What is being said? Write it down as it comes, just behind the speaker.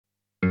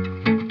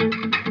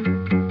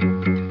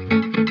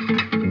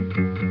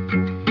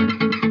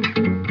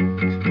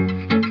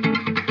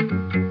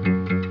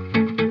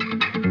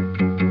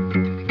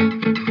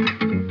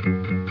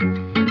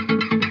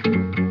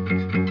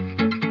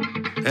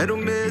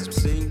mesmo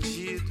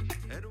sentido.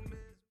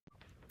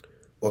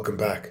 Welcome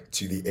back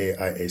to the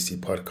AIAC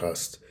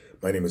podcast.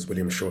 My name is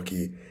William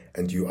Shoki,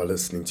 and you are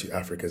listening to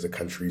Africa as a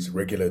Country's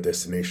regular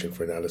destination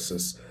for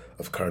analysis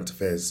of current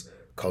affairs,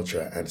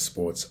 culture, and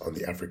sports on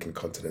the African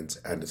continent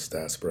and its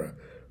diaspora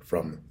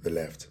from the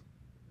left.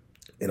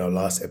 In our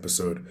last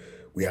episode,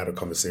 we had a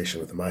conversation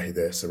with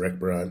Mahide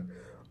Sarekbaran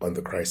on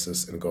the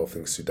crisis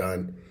engulfing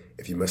Sudan.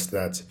 If you missed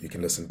that, you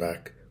can listen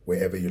back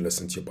wherever you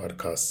listen to your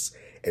podcasts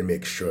and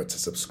make sure to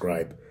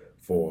subscribe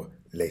for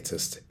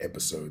latest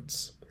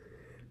episodes.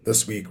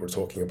 This week, we're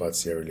talking about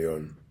Sierra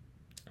Leone.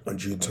 On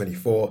June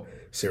 24,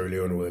 Sierra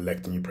Leone will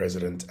elect a new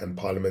president and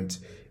parliament,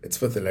 its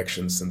fifth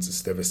election since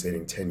its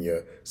devastating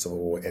 10-year civil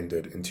war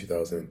ended in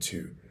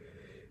 2002.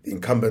 The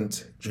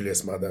incumbent,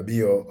 Julius Maada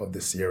Bio of the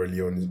Sierra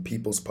Leone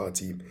People's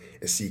Party,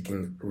 is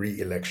seeking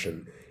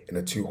re-election in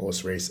a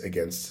two-horse race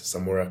against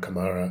Samora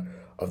Kamara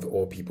of the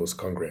All People's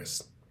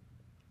Congress.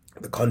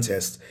 The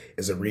contest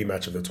is a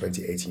rematch of the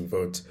 2018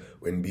 vote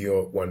when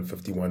Bio won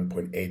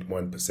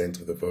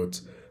 51.81% of the vote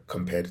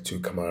compared to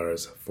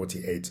Kamara's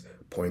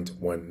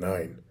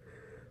 48.19%.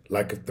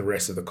 Like the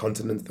rest of the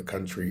continent, the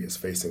country is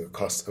facing a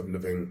cost of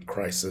living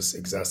crisis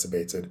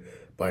exacerbated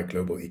by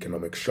global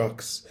economic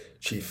shocks,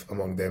 chief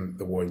among them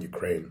the war in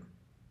Ukraine.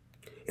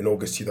 In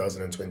August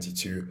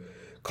 2022,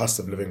 cost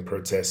of living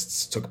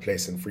protests took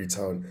place in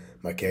Freetown,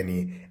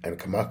 Makeni, and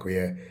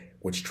Kamakwe,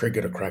 which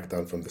triggered a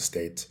crackdown from the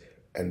state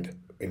and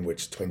in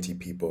which 20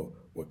 people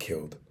were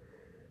killed.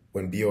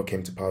 When Bio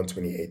came to power in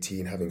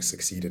 2018, having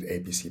succeeded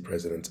APC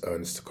President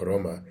Ernest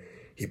Koroma,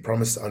 he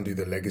promised to undo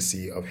the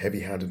legacy of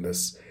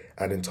heavy-handedness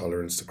and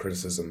intolerance to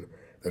criticism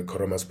that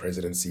Koroma's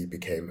presidency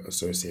became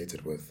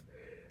associated with.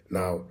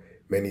 Now,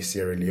 many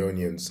Sierra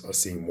Leoneans are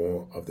seeing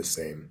more of the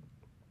same.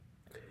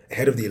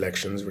 Ahead of the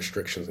elections,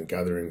 restrictions and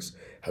gatherings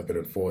have been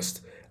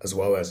enforced, as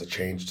well as a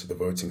change to the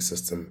voting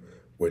system,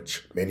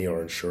 which many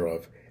are unsure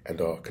of and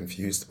are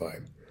confused by.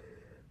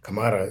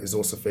 Kamara is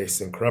also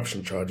facing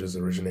corruption charges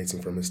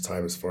originating from his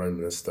time as foreign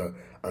minister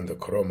under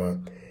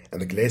Koroma,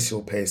 and the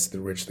glacial pace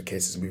through which the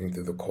case is moving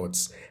through the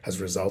courts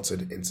has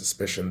resulted in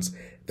suspicions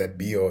that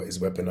Bio is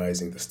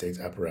weaponizing the state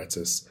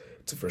apparatus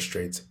to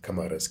frustrate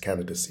Kamara's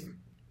candidacy.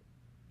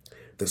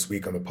 This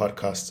week on the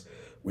podcast,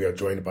 we are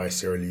joined by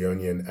Sierra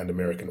Leonean and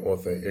American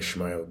author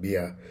Ishmael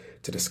Bia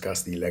to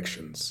discuss the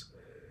elections.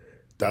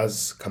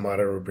 Does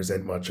Kamara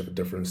represent much of a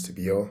difference to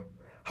Bio?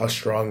 How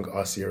strong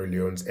are Sierra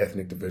Leone's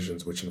ethnic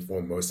divisions which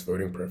inform most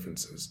voting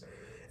preferences?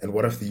 And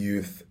what of the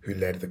youth who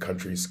led the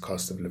country's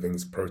cost of living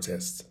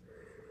protests?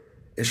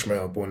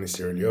 Ishmael, born in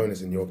Sierra Leone,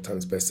 is a New York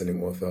Times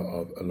bestselling author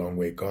of A Long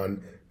Way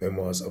Gone,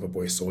 Memoirs of a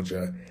Boy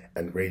Soldier,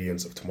 and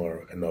Radiance of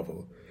Tomorrow, a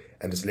novel.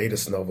 And his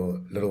latest novel,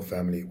 Little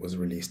Family, was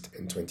released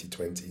in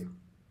 2020.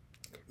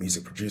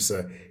 Music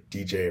producer,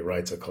 DJ,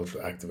 writer,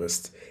 cultural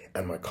activist,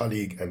 and my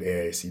colleague and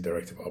AIC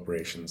Director of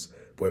Operations,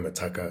 Boy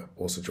Mataka,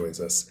 also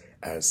joins us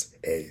as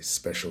a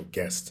special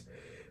guest.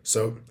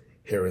 So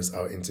here is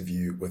our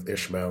interview with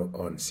Ishmael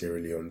on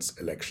Sierra Leone's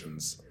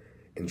elections.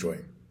 Enjoy.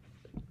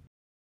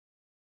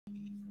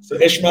 So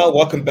Ishmael,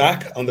 welcome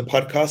back on the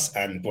podcast,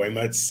 and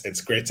Boyma,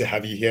 it's great to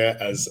have you here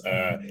as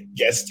a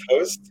guest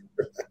host.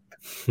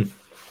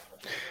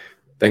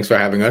 Thanks for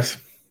having us.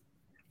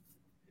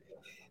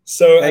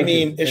 So,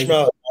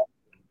 Ishmael,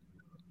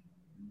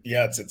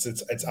 yeah,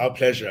 it's our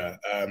pleasure.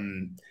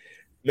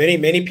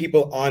 Many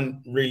people aren't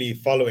really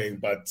following,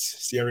 but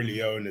Sierra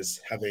Leone is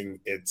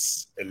having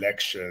its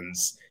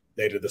elections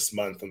later this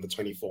month on the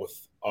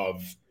 24th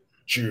of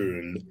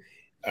June.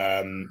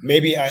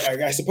 Maybe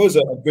I suppose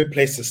a good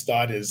place to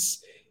start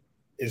is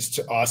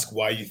to ask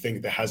why you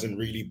think there hasn't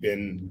really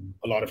been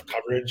a lot of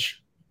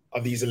coverage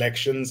of these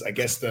elections. I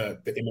guess the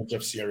image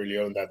of Sierra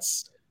Leone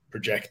that's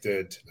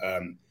projected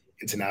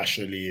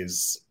internationally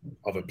is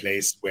of a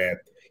place where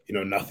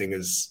nothing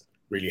is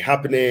really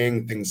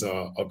happening, things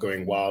are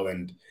going well,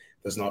 and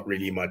there's not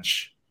really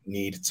much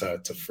need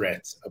to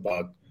fret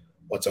about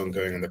what's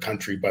ongoing in the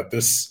country. But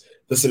this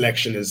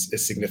election is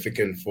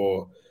significant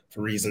for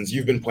reasons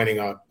you've been pointing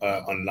out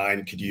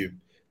online. Could you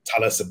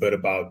tell us a bit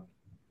about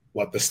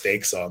what the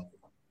stakes are?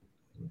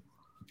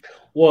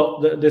 Well,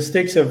 the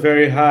stakes are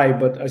very high,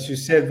 but as you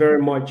said,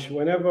 very much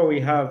whenever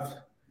we have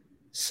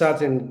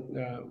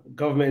certain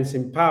governments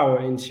in power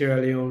in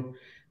Sierra Leone,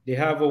 they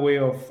have a way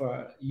of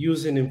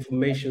using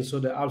information so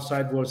the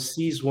outside world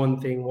sees one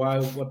thing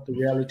while what the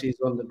reality is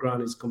on the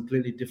ground is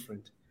completely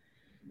different.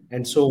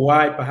 And so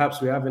why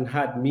perhaps we haven't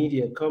had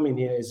media come in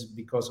here is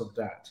because of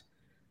that.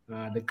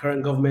 The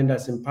current government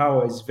that's in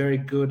power is very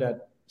good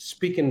at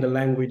speaking the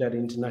language that the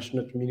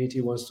international community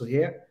wants to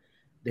hear.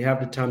 They have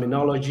the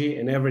terminology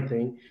and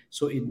everything.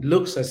 So it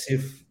looks as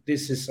if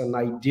this is an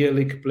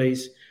idyllic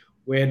place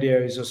where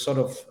there is a sort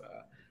of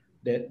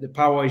the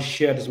power is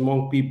shared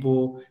among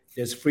people.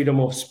 There's freedom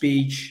of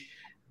speech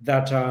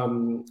that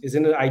is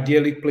in an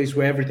idyllic place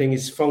where everything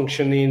is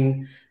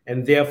functioning,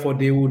 and therefore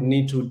they would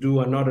need to do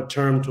another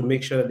term to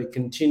make sure that they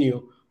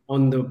continue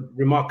on the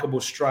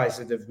remarkable strides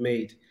that they've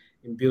made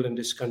in building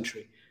this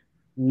country.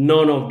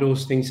 None of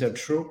those things are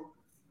true.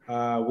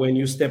 When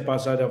you step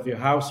outside of your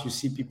house, you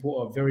see people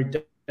are very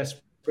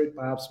desperate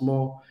perhaps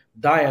more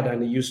dire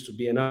than it used to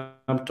be. And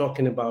I'm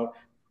talking about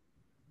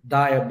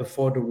dire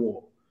before the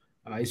war.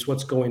 Is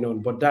what's going on,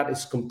 but that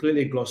is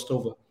completely glossed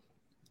over.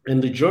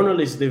 And the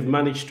journalists they've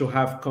managed to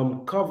have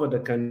come cover the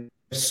country,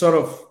 sort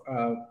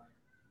of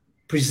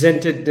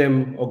presented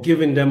them or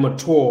given them a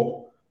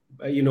tour,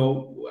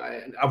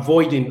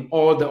 avoiding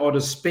all the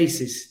other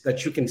spaces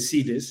that you can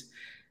see this.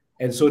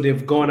 And so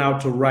they've gone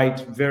out to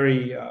write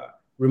very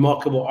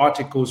remarkable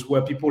articles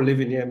where people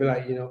living here be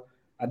like,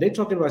 are they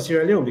talking about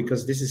Sierra Leone?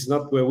 Because this is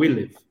not where we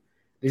live.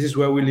 This is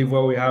where we live,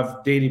 where we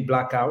have daily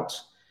blackouts,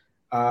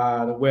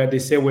 where they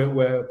say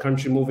we're a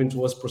country moving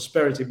towards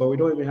prosperity, but we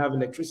don't even have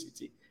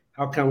electricity.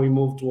 How can we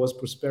move towards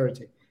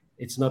prosperity?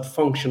 It's not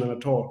functional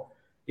at all.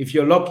 If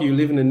you're lucky, you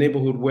live in a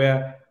neighborhood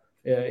where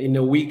in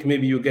a week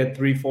maybe you get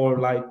 3 4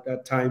 light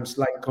at times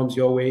light comes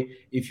your way.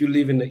 If you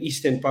live in the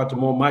eastern part, the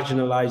more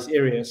marginalized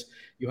areas,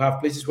 you have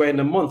places where in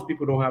a month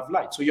people don't have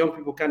light, so young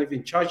people can't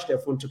even charge their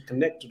phone to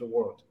connect to the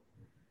world.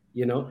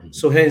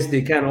 So hence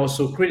they can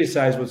also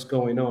criticize what's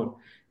going on.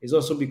 It's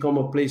also become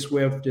a place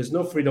where there's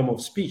no freedom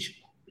of speech.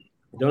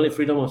 The only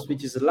freedom of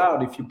speech is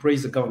allowed if you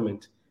praise the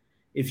government.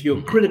 If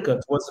you're critical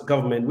towards the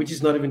government, which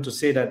is not even to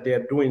say that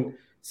they're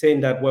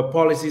saying that where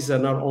policies are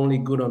not only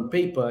good on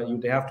paper,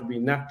 they have to be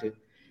enacted.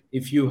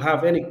 If you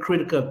have any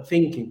critical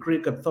thinking,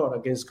 critical thought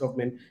against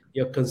government,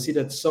 you're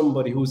considered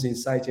somebody who's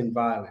inciting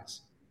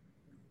violence.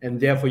 And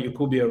therefore you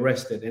could be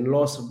arrested. And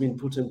laws have been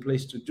put in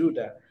place to do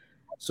that.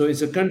 So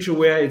it's a country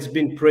where it's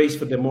been praised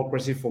for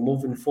democracy, for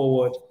moving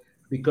forward,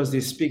 because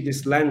they speak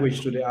this language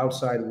to the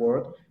outside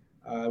world.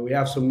 We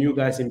have some new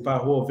guys in power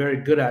who are very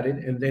good at it,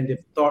 and then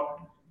they've taught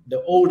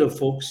the older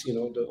folks,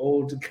 the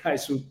old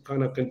guys who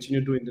kind of continue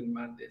doing the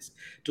mandates,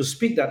 to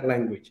speak that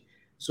language.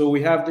 So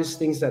we have these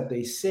things that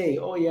they say,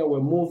 oh yeah,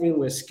 we're moving,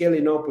 we're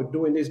scaling up, we're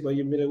doing this, but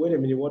you mean, wait a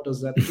minute, what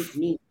does that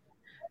mean?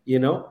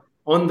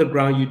 On the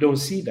ground, you don't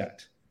see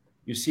that.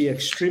 You see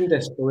extreme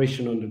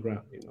desperation on the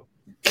ground.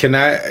 Can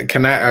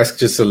I ask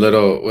just a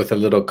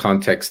little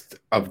context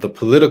of the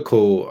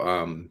political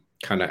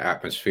kind of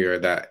atmosphere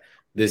that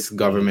this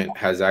government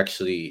has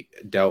actually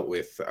dealt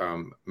with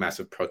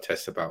massive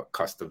protests about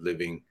cost of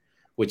living,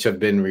 which have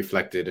been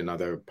reflected in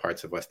other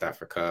parts of West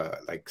Africa,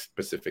 like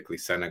specifically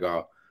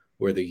Senegal,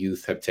 where the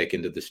youth have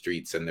taken to the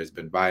streets and there's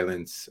been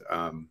violence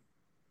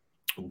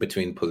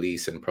between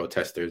police and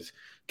protesters.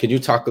 Can you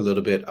talk a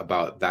little bit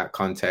about that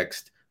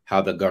context, how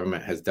the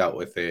government has dealt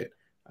with it,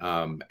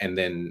 and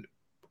then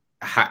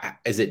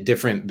is it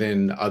different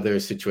than other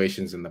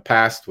situations in the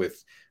past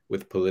with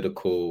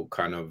political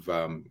kind of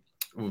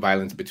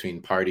violence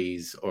between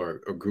parties or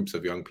groups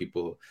of young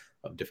people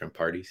of different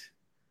parties?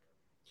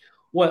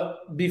 Well,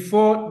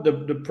 before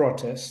the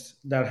protest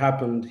that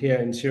happened here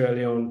in Sierra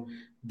Leone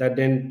that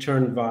then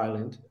turned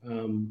violent,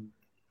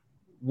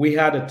 we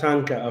had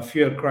a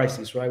fuel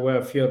crisis, right? Where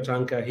a fuel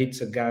tanker hits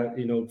a gas,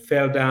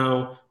 fell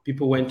down,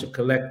 people went to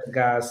collect the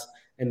gas,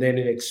 and then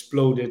it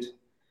exploded.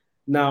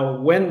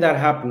 Now, when that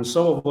happened,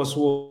 some of us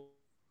who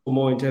were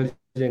more intelligent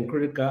and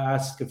critical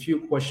asked a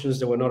few questions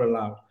that were not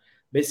allowed.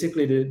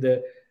 Basically,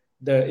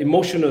 the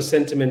emotional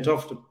sentiment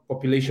of the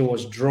population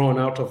was drawn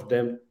out of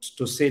them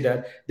to say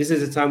that this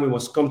is the time we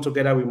must come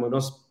together, we must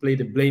not play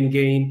the blame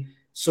game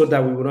so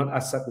that we will not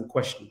ask certain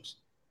questions.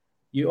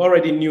 You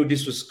already knew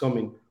this was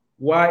coming.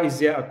 Why is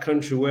there a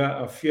country where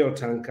a fuel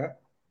tanker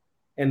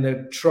and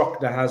the truck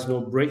that has no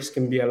brakes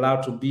can be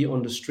allowed to be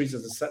on the streets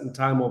at a certain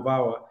time of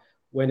hour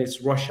when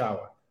it's rush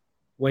hour?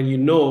 When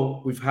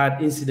we've had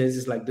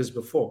incidences like this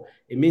before,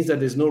 it means that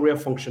there's no real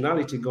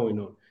functionality going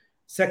on.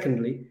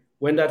 Secondly,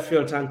 when that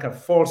fuel tanker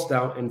falls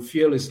down and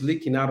fuel is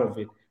leaking out of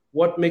it,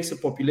 what makes the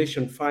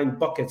population find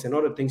buckets and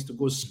other things to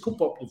go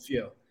scoop up the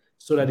fuel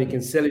so that they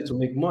can sell it to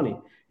make money?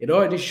 It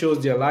already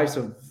shows their lives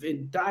of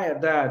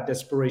dire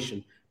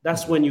desperation.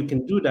 That's when you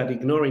can do that,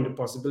 ignoring the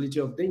possibility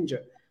of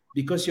danger,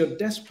 because you're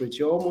desperate.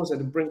 You're almost at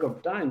the brink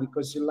of dying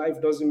because your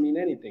life doesn't mean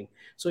anything.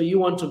 So you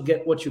want to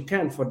get what you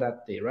can for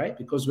that day, right?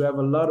 Because we have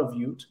a lot of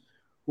youth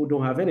who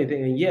don't have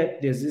anything. And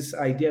yet there's this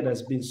idea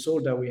that's been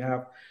sold that we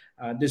have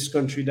this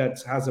country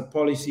that has a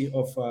policy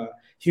of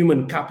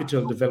human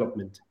capital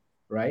development,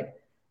 right?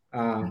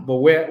 But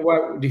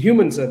where the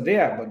humans are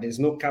there, but there's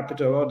no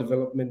capital or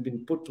development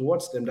being put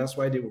towards them. That's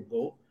why they will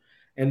go.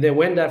 And then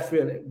when that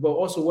fuel, but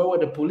also where were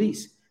the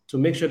police to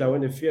make sure that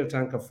when the fuel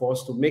tanker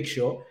falls, to make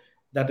sure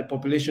that the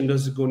population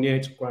doesn't go near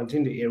it to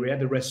quarantine the area,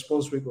 the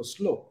response rate was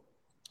slow.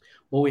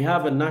 But we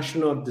have a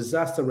national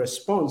disaster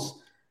response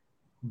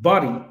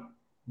body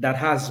that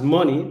has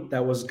money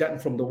that was gotten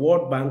from the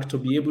World Bank to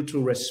be able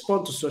to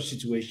respond to such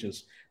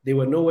situations. They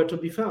were nowhere to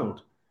be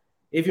found.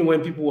 Even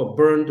when people were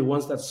burned, the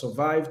ones that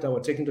survived, that were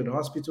taken to the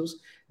hospitals,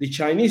 the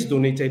Chinese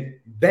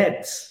donated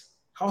beds,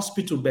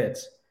 hospital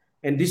beds.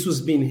 And this was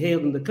being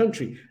hailed in the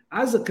country.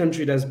 As a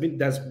country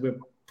we're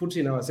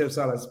putting ourselves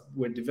out as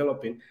we're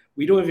developing,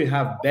 we don't even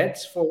have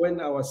beds for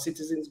when our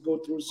citizens go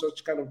through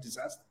such kind of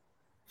disaster.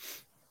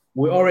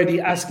 We're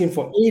already asking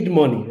for aid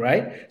money,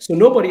 right? So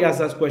nobody asked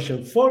that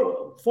question.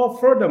 For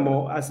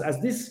furthermore, as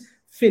this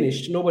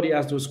finished, nobody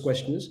asked those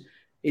questions.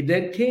 It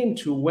then came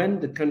to when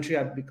the country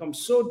had become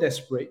so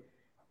desperate,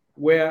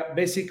 where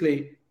basically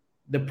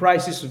the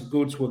prices of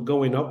goods were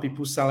going up,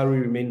 people's salary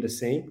remained the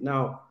same.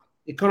 Now,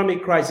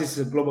 economic crisis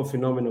is a global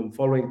phenomenon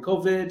following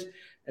COVID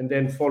and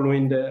then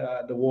following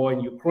the war in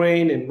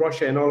Ukraine and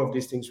Russia and all of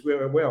these things.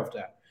 We're aware of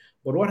that.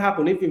 But what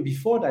happened even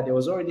before that, there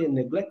was already a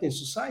neglect in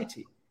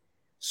society.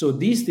 So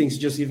these things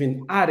just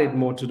even added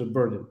more to the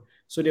burden.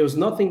 So there was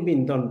nothing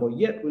being done. But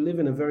yet we live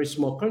in a very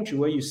small country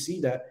where you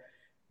see that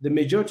the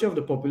majority of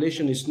the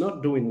population is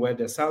not doing well.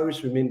 Their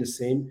salaries remain the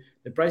same.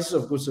 The prices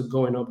of goods are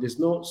going up. There's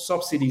no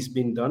subsidies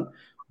being done.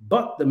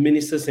 But the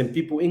ministers and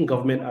people in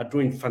government are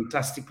doing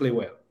fantastically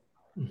well.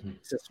 Mm-hmm.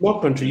 It's a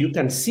small country. You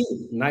can see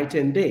it night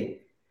and day.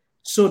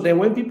 So then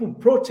when people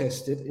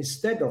protested,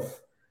 instead of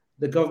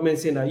the government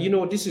saying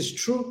that, this is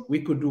true,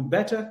 we could do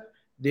better,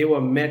 they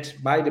were met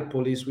by the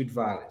police with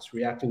violence,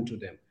 reacting to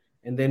them.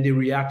 And then they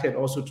reacted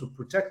also to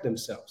protect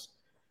themselves.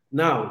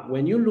 Now,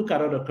 when you look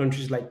at other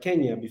countries like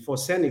Kenya, before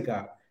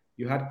Senegal,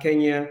 you had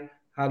Kenya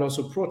had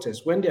also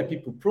protests. When their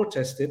people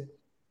protested,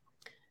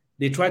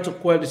 they tried to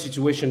quell the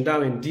situation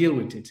down and deal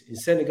with it. In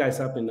Senegal, it's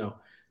happening now.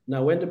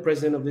 Now, when the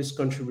president of this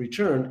country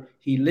returned,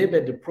 he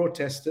labeled the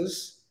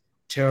protesters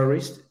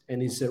terrorists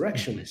and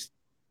insurrectionists.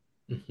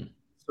 Mm-hmm.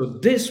 So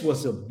this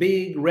was a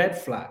big red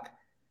flag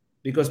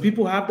because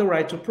people have the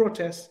right to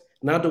protest.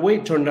 Now, the way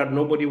it turned out,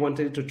 nobody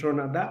wanted it to turn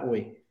out that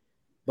way.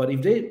 But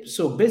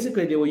so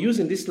basically they were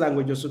using this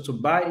language also to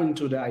buy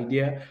into the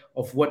idea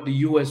of what the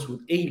US would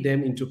aid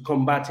them into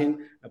combating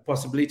a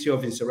possibility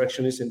of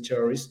insurrectionists and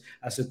terrorists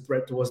as a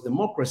threat towards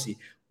democracy.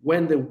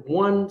 When the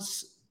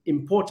once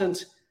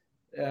important,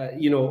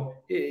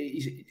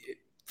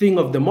 thing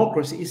of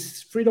democracy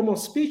is freedom of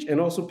speech and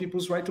also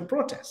people's right to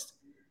protest.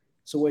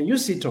 So when you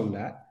sit on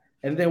that,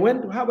 and then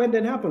when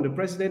that happened, the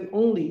president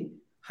only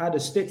had a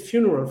state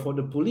funeral for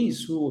the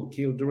police who were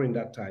killed during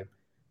that time,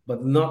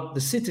 but not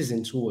the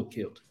citizens who were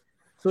killed.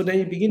 So then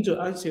you begin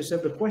to answer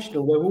yourself the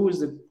question, well, who is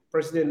the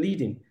president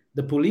leading?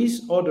 The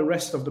police or the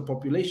rest of the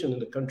population in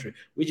the country,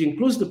 which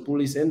includes the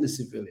police and the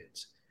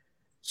civilians.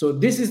 So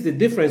this is the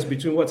difference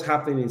between what's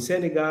happening in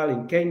Senegal,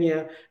 in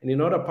Kenya, and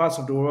in other parts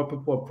of the world.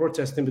 People are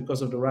protesting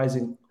because of the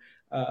rising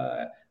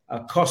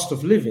cost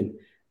of living.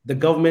 The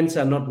governments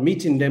are not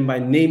meeting them by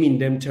naming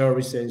them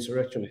terrorists and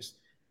insurrectionists.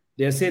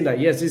 They're saying that,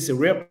 yes, this is a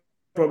real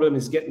problem,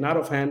 it's getting out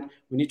of hand.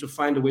 We need to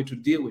find a way to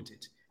deal with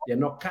it. They're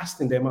not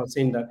casting them out,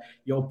 saying that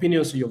your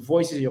opinions, your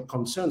voices, your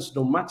concerns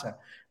don't matter.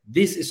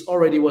 This is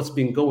already what's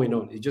been going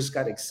on. It just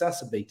got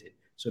exacerbated.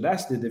 So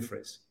that's the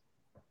difference.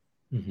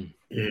 Mm-hmm.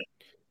 Yeah.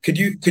 Could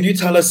you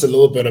tell us a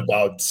little bit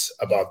about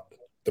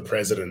the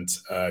president,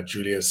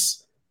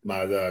 Julius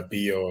Maada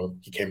Bio?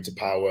 He came to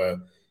power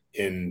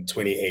in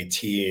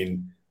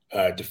 2018,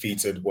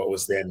 defeated what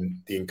was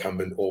then the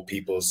incumbent All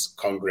People's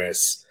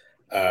Congress,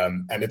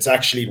 and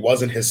it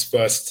wasn't his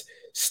first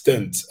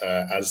stint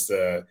as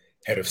the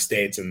head of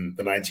state in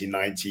the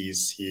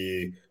 1990s.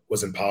 He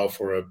was in power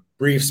for a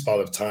brief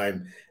spell of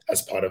time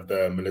as part of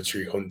the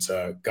military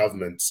junta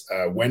government.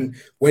 When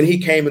he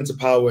came into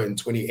power in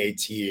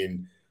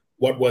 2018,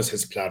 what was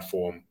his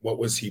platform? What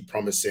was he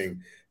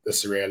promising the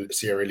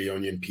Sierra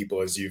Leonean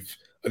people? As you've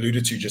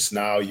alluded to just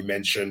now, you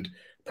mentioned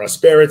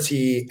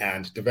prosperity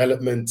and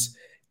development.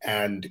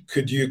 And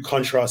could you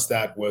contrast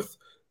that with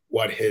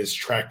what his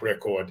track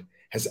record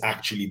has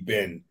actually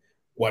been?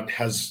 What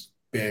has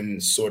been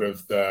sort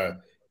of the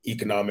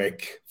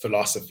economic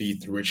philosophy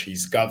through which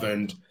he's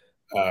governed?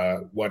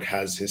 What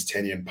has his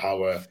tenure in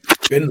power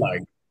been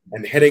like?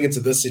 And heading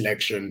into this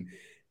election,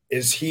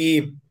 is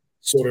he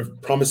sort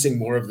of promising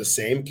more of the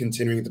same,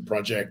 continuing the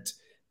project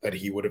that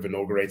he would have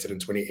inaugurated in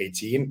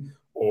 2018,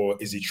 or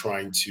is he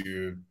trying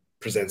to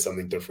present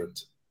something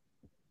different?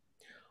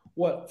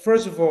 Well,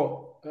 first of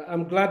all,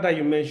 I'm glad that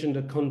you mentioned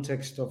the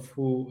context of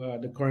who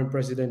the current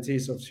president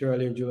is of Sierra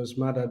Leone, Julius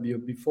Maada Bio.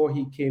 Before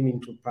he came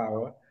into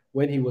power,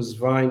 when he was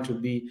vying to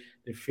be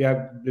the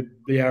flag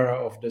bearer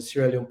of the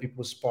Sierra Leone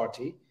People's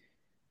Party,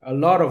 a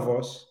lot of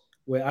us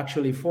were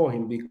actually for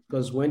him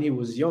because when he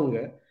was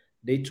younger,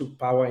 they took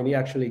power and he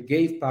actually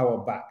gave power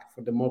back for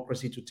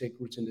democracy to take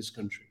root in this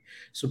country.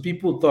 So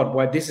people thought,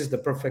 well, this is the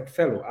perfect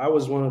fellow. I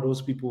was one of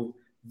those people,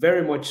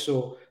 very much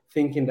so,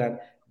 thinking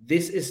that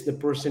this is the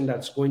person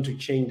that's going to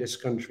change this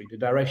country, the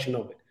direction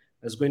of it,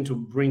 that's going to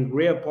bring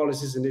real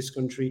policies in this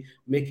country,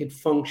 make it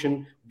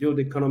function, build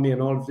the economy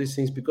and all of these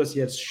things, because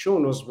he has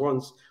shown us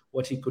once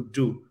what he could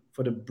do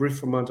for the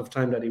brief amount of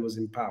time that he was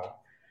in power,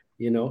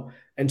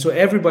 And so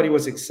everybody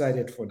was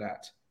excited for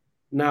that.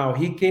 Now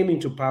he came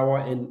into power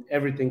and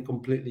everything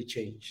completely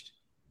changed.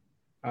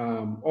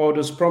 All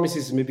those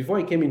promises, before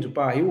he came into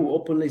power, he would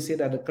openly say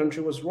that the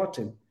country was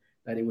rotten,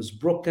 that it was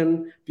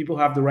broken. People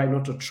have the right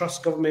not to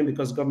trust government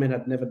because government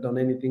had never done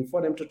anything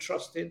for them to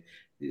trust it.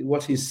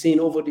 What he's seen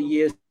over the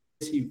years,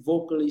 he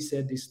vocally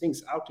said these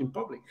things out in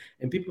public.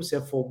 And people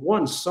said, for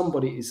once,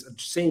 somebody is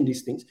saying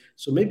these things,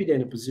 so maybe they're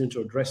in a position to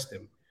address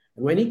them.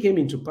 And when he came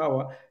into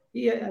power,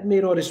 he had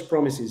made all these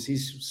promises.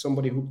 He's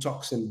somebody who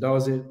talks and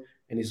does it.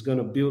 And he's going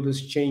to build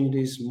this, change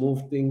this,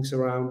 move things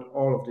around,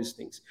 all of these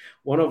things.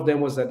 One of them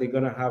was that they're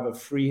going to have a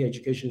free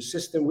education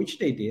system, which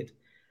they did.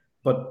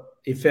 But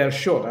it fell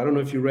short. I don't know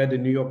if you read the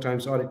New York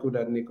Times article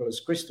that Nicholas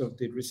Christoph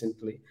did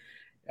recently.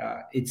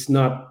 It's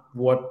not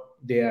what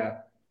they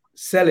are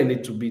selling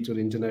it to be to the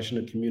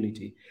international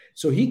community.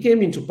 So he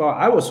came into power.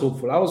 I was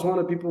hopeful. I was one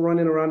of the people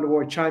running around the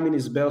world, chiming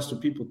his bells to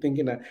people,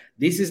 thinking that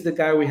this is the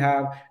guy we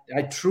have.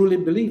 I truly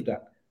believe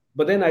that.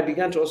 But then I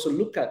began to also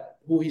look at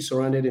who he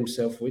surrounded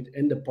himself with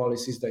and the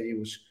policies that he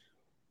was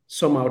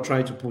somehow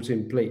trying to put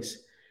in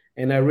place.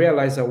 And I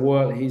realized that,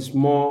 well, he's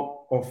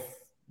more of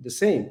the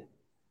same.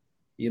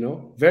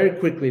 Very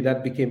quickly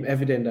that became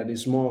evident that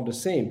it's more of the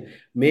same.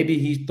 Maybe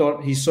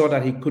he saw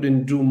that he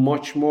couldn't do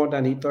much more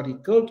than he thought he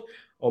could,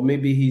 or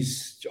maybe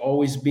he's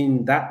always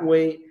been that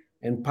way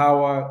and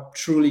power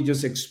truly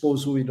just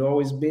exposed who he'd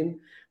always been.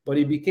 But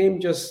he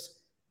became just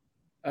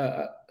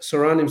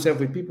surround himself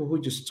with people who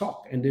just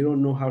talk and they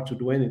don't know how to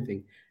do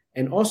anything.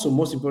 And also,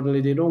 most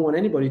importantly, they don't want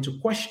anybody to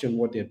question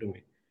what they're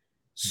doing.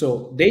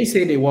 So they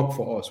say they work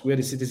for us. We're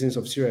the citizens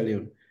of Sierra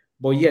Leone.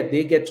 But yet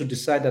they get to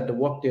decide that the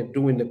work they're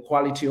doing, the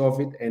quality of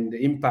it, and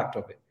the impact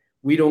of it.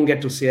 We don't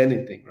get to say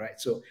anything, right?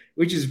 So,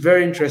 which is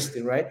very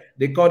interesting, right?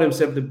 They call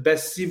themselves the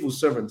best civil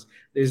servants.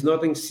 There's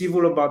nothing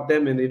civil about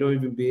them, and they don't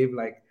even behave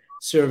like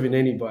serving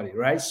anybody,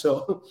 right?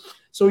 So,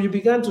 so you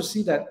began to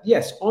see that,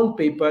 yes, on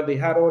paper, they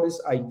had all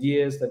these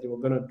ideas that they were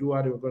going to do,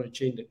 how they were going to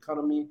change the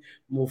economy,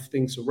 move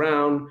things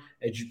around,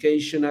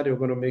 education, how they were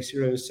going to make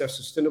Sierra Leone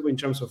self-sustainable in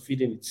terms of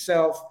feeding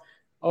itself.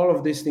 All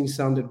of these things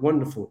sounded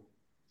wonderful,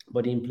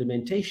 but the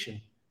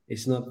implementation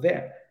is not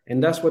there.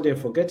 And that's what they're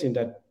forgetting,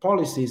 that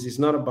policies is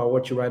not about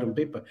what you write on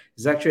paper.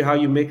 It's actually how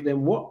you make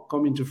them work,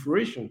 come into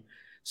fruition.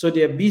 So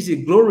they're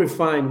busy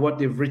glorifying what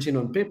they've written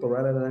on paper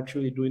rather than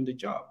actually doing the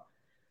job.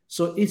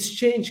 So it's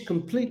changed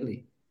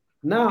completely.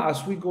 Now,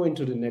 as we go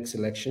into the next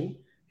election,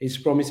 he's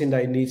promising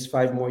that he needs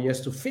 5 more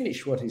years to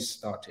finish what he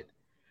started.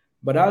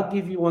 But I'll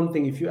give you one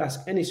thing. If you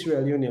ask any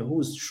Sierra Leonean who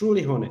is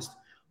truly honest,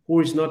 who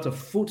is not a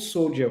foot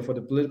soldier for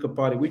the political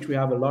party, which we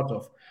have a lot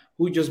of,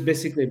 who just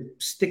basically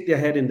stick their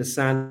head in the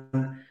sand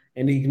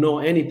and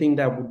ignore anything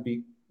that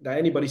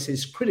anybody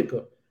says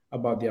critical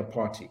about their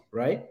party,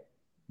 right?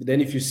 But then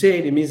if you say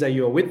it, it means that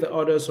you're with the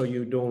others or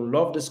you don't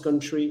love this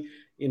country.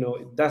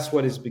 That's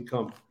what it's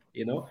become.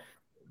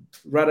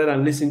 Rather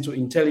than listen to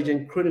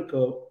intelligent,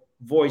 critical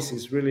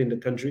voices really in the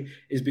country,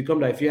 it's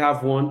become that if you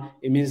have one,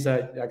 it means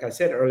that, like I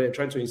said earlier,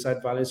 trying to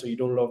incite violence or you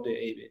don't love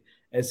the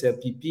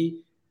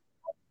SLPP.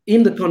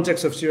 In the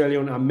context of Sierra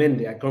Leone, I'm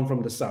Mende. I come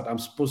from the South. I'm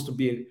supposed to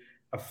be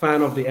a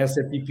fan of the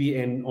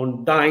SLPP and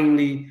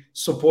undyingly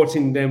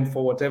supporting them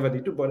for whatever they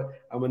do, but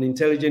I'm an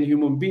intelligent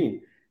human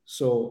being.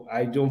 So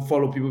I don't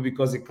follow people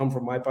because they come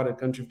from my part of the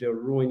country if they're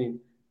ruining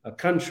a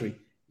country,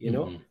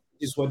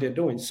 is what they're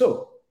doing.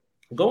 So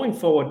going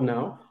forward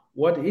now,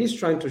 what he's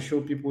trying to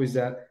show people is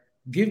that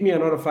give me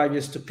another 5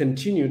 years to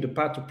continue the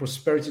path to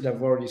prosperity that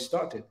I've already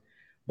started.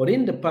 But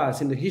in the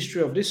past, in the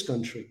history of this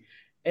country,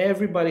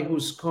 everybody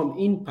who's come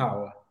in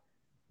power,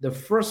 the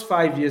first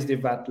 5 years,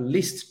 they've at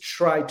least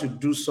tried to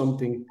do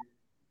something,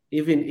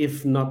 even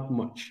if not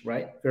much,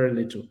 right? Very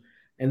little.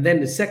 And then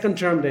the second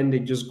term, then they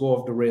just go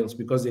off the rails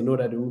because they know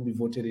that they will be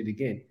voted in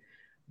again.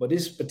 But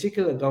this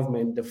particular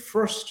government, the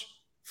first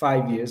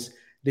 5 years,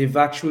 they've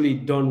actually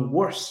done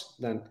worse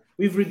than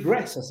we've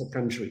regressed as a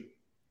country.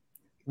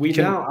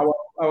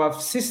 Our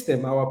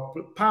system, our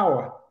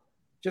power,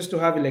 just to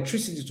have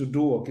electricity to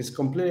do work is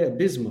completely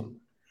abysmal.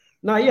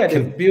 Now, yeah,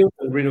 they've built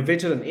and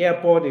renovated an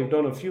airport. They've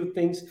done a few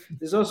things.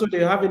 There's also,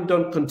 they haven't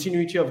done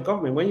continuity of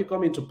government. When you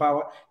come into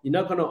power, you're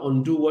not going to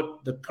undo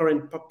what the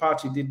current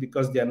party did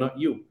because they are not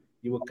you.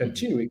 You will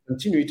continue.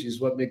 Continuity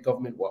is what makes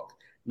government work,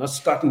 not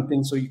starting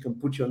things so you can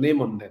put your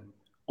name on them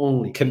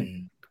only.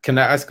 Can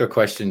I ask a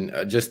question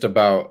just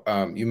about,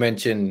 you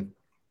mentioned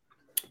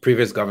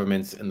previous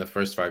governments in the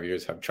first 5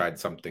 years have tried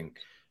something.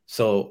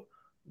 So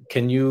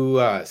can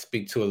you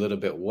speak to a little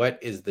bit, what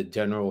is the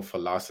general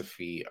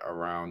philosophy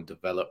around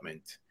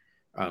development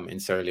in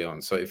Sierra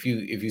Leone? So if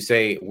you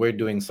say we're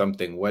doing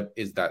something, what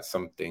is that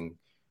something?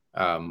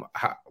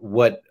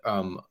 What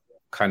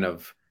kind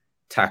of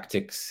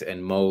tactics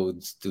and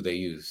modes do they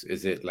use?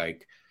 Is it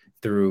like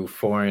through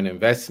foreign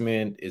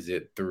investment? Is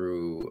it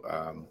through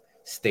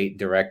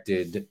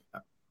state-directed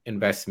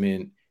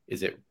investment?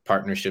 Is it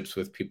partnerships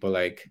with people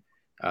like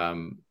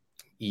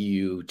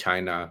EU,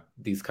 China,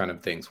 these kind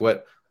of things?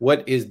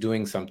 What is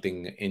doing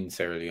something in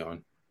Sierra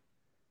Leone?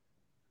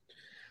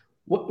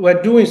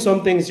 We're doing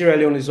something in Sierra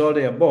Leone is all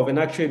the above. And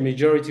actually,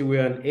 majority,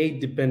 we're an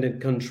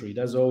aid-dependent country.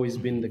 That's always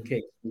been the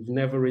case. We've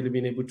never really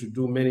been able to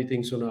do many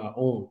things on our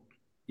own,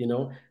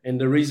 And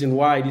the reason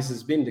why this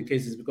has been the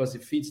case is because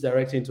it feeds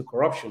directly into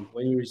corruption.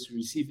 When you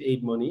receive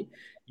aid money,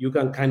 you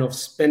can kind of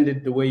spend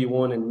it the way you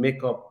want and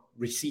make up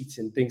receipts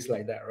and things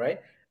like that, right?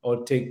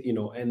 Or take,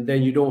 and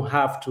then you don't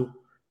have to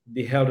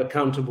be held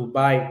accountable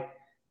by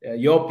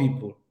your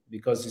people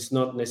because it's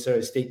not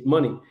necessarily state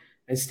money.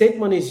 And state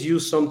money is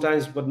used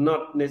sometimes, but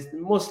not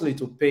mostly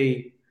to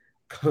pay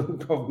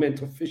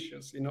government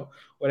officials,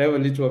 whatever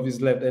little of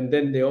is left. And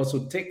then they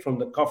also take from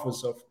the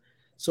coffers of.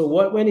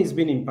 So when he's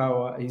been in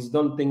power, he's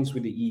done things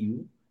with the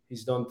EU.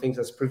 He's done things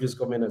as previous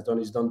government has done.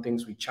 He's done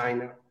things with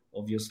China.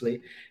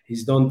 obviously.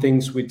 He's done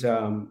things with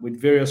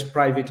various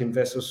private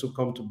investors who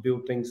come to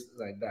build things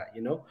like that,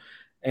 you know.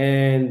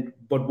 And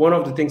but one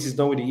of the things he's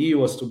done with the EU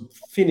was to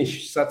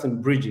finish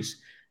certain bridges,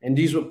 and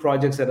these were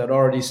projects that had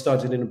already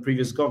started in the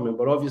previous government.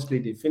 But obviously,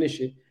 they finish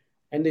it,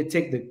 and they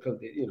take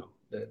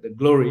the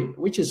glory,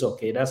 which is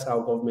okay. That's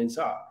how governments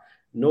are.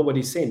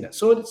 Nobody's saying that.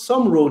 So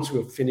some roads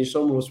were finished,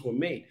 some roads were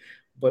made.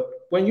 But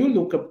when you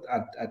look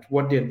at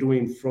what they're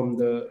doing from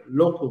the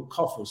local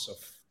coffers of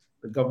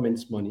the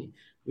government's money,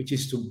 which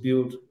is to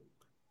build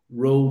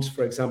roads,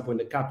 for example, in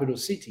the capital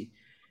city,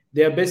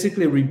 they are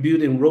basically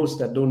rebuilding roads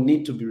that don't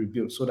need to be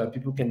rebuilt so that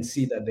people can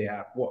see that they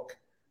are at work,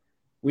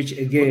 which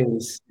again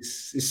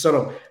is sort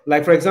of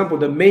like, for example,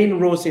 the main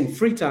roads in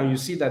Freetown, you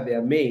see that they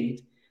are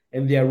made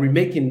and they are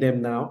remaking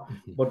them now.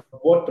 But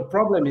what the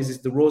problem is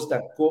the roads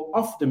that go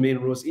off the main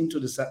roads into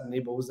the certain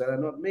neighborhoods that are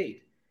not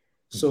made.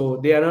 So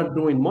they are not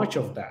doing much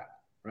of that,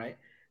 right?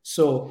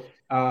 So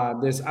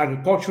there's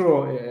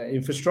agricultural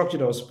infrastructure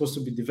that was supposed to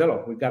be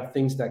developed. We got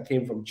things that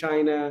came from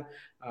China.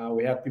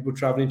 We had people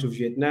traveling to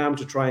Vietnam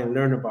to try and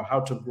learn about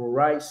how to grow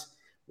rice.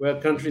 We're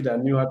a country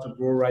that knew how to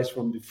grow rice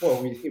from before.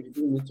 We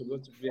didn't need to go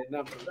to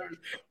Vietnam to learn.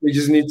 We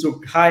just need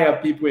to hire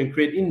people and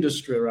create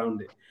industry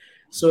around it.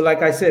 So,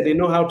 like I said, they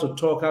know how to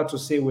talk, how to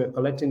say we're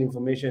collecting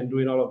information and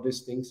doing all of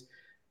these things.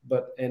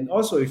 But and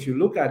also, if you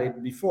look at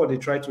it, before they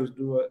try to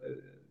do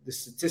the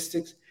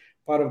statistics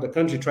part of the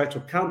country, try to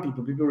count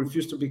people. People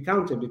refuse to be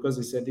counted because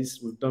they said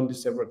this. We've done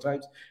this several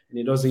times, and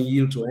it doesn't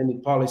yield to any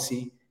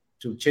policy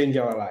to change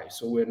our lives.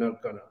 So we're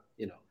not gonna,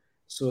 you know.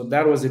 So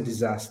that was a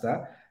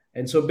disaster.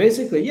 And so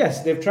basically,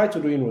 yes, they've tried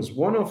to do it. Was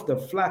one of the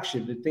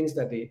flagship, the things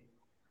that they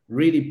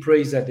really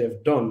praise that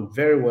they've done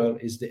very well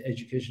is the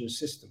education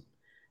system.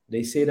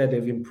 They say that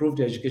they've improved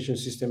the education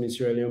system in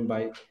Sierra Leone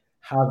by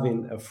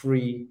having a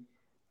free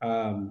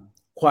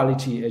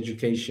quality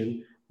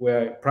education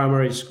where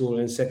primary school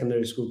and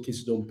secondary school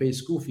kids don't pay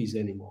school fees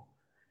anymore.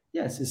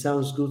 Yes, it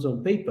sounds good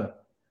on paper,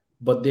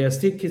 but there are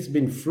still kids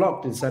being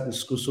flocked in certain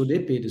schools, so they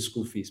pay the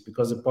school fees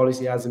because the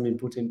policy hasn't been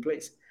put in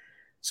place.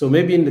 So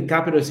maybe in the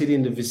capital city,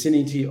 in the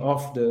vicinity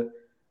of the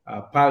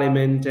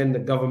parliament and the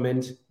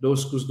government,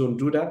 those schools don't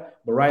do that.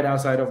 But right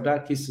outside of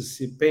that, kids are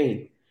still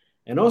paying.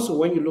 And also,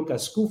 when you look at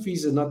school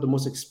fees, is not the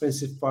most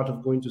expensive part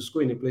of going to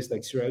school in a place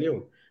like Sierra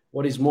Leone.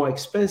 What is more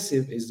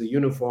expensive is the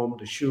uniform,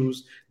 the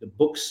shoes, the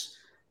books,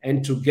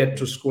 and to get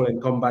to school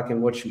and come back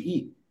and what you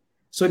eat.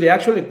 So they're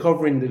actually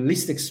covering the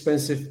least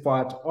expensive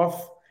part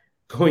of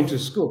going to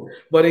school.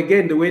 But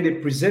again, the way they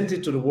present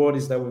it to the world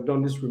is that we've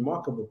done this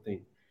remarkable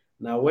thing.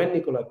 Now, when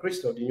Nicola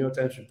Christo, the New York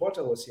Times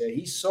reporter, was here,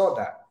 he saw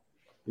that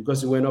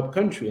because he went up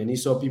country and he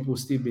saw people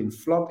still being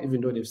flogged, even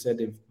though they've said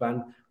they've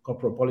banned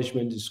corporal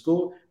punishment in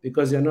school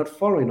because they're not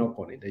following up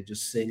on it. They're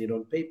just saying it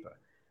on paper.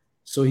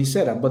 So he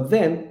said that. But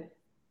then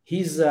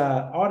his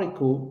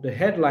article, the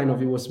headline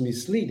of it was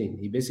misleading.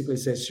 He basically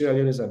said Sierra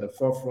Leone is at the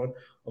forefront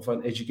of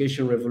an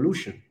education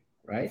revolution,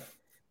 right?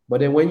 But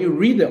then when you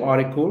read the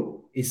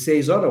article, it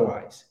says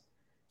otherwise.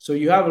 So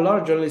you have a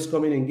lot of journalists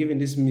coming and giving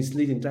these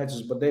misleading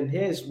titles. But then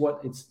here's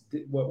what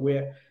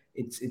where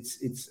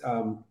it's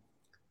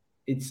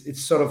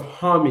sort of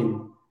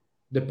harming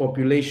the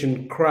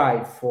population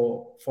cry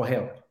for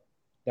help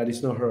that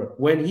is not heard.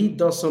 When he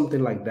does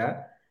something like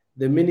that,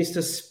 the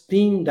minister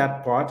spin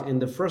that part in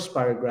the first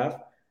paragraph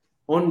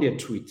on their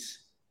tweets,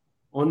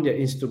 on their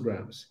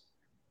Instagrams.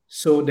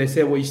 So they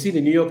say, well, you see,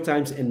 the New York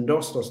Times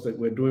endorsed us that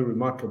we're doing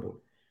remarkable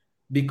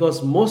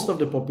because most of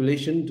the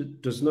population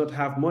does not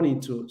have money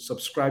to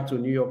subscribe to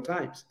New York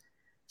Times.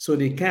 So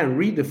they can't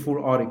read the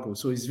full article.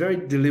 So it's very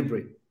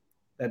deliberate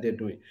that they're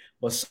doing.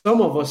 But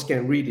some of us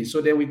can read it.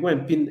 So then we go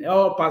and pin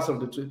all parts of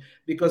the tweet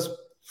because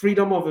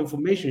freedom of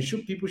information,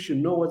 people should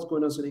know what's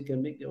going on so they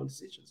can make their own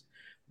decisions.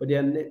 But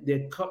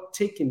they're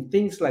taking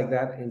things like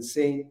that and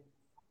saying,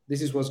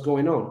 this is what's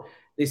going on.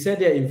 They said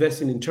they're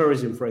investing in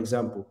tourism, for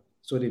example.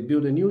 So they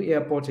built a new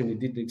airport and they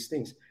did these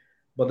things.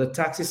 But the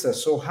taxes are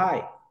so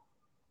high.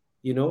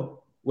 You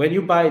know, when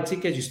you buy a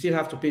ticket, you still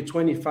have to pay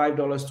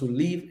 $25 to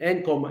leave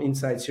and come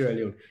inside Sierra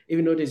Leone,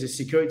 even though there's a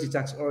security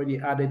tax already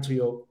added to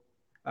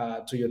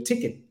your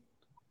ticket.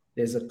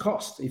 There's a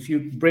cost. If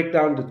you break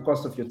down the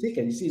cost of your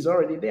ticket, you see it's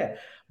already there.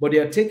 But they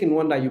are taking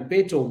one that you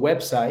pay to a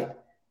website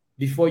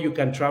before you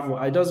can travel.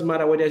 It doesn't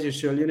matter whether you're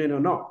Sierra Leonean or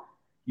not.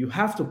 You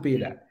have to pay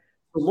that.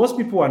 So most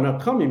people are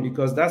not coming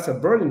because that's a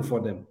burden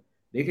for them.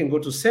 They can go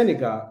to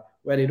Senegal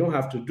where they don't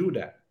have to do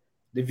that.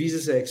 The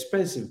visas are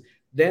expensive.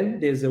 Then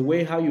there's a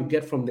way how you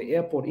get from the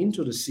airport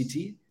into the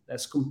city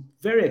that's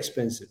very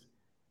expensive,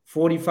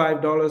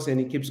 $45,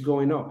 and it keeps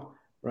going up,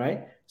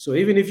 right? So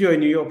even if you're in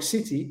New York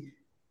City,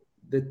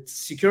 the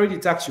security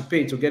tax you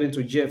pay to get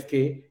into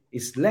JFK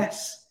is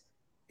less.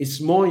 It's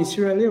more in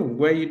Sierra Leone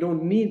where you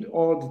don't need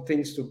all the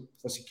things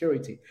for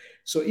security.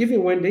 So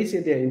even when they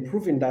say they're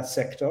improving that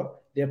sector,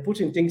 they're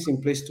putting things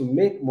in place to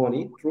make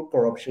money through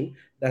corruption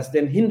that's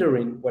then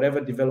hindering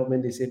whatever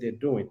development they say they're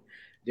doing.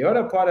 The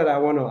other part that I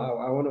want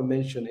to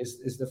mention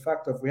is the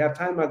fact of we have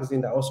Time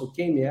Magazine that also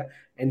came here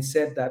and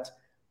said that,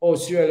 oh,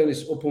 Sierra Leone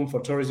is open for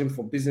tourism,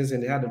 for business,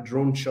 and they had a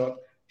drone shot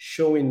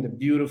showing the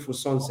beautiful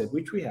sunset,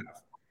 which we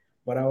have.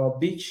 But our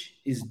beach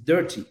is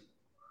dirty.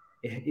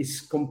 It's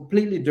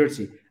completely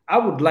dirty. I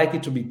would like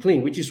it to be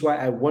clean, which is why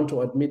I want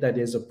to admit that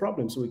there's a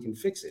problem so we can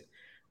fix it.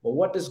 But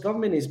what this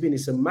government has been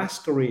is a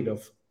masquerade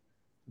of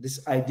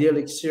this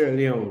idyllic Sierra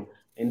Leone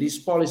and these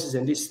policies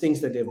and these things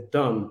that they've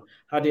done,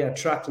 how they're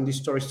attracting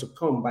these tourists to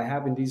come by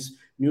having these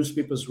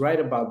newspapers write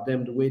about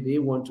them the way they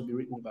want to be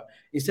written about.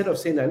 Instead of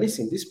saying that,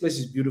 listen, this place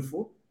is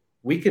beautiful,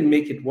 we can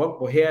make it work,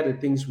 but here are the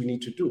things we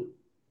need to do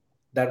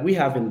that we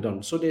haven't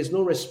done. So there's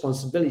no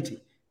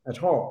responsibility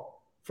at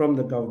all from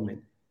the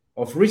government.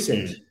 Of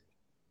recent,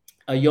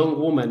 a young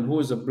woman who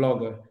is a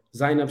blogger,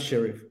 Zainab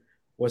Sharif,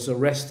 was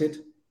arrested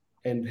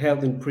and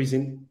held in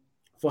prison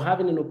for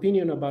having an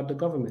opinion about the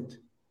government,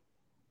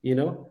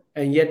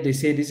 and yet they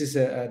say this is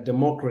a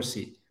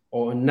democracy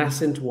or a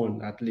nascent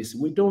one, at least.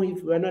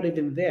 We're not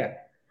even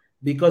there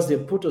because they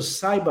put a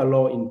cyber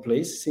law in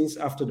place since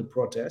after the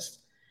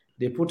protest.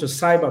 They put a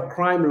cyber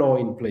crime law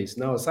in place.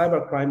 Now, a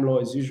cyber crime law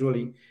is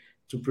usually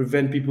to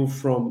prevent people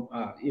from,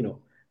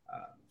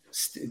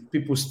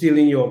 people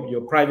stealing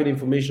your private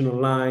information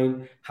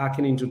online,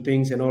 hacking into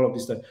things, and all of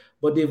this stuff.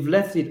 But they've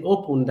left it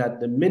open that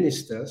the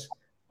ministers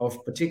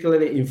of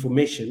particularly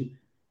information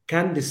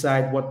can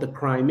decide what the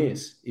crime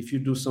is if you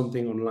do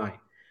something online.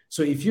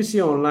 So if you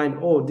see online,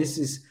 oh,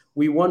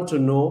 we want to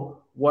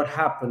know what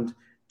happened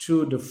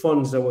to the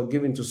funds that were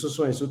given to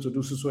so and so to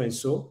do so and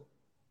so,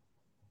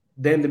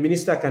 then the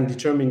minister can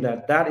determine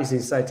that that is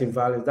inciting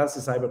violence, that's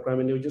a cybercrime,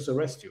 and they'll just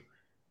arrest you.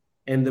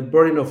 And the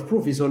burden of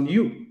proof is on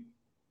you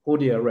who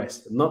they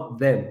arrest, not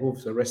them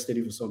who've arrested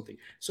you for something.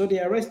 So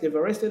they've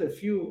arrested a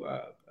few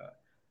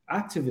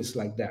activists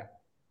like that,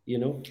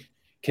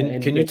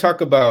 Can you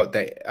talk about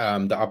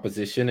the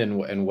opposition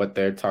and what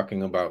they're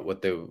talking about?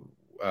 What they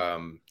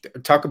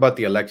talk about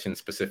the election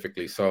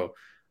specifically. So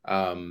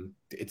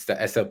it's the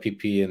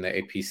SLPP and the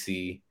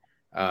APC,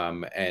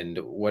 and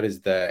what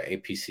is the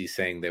APC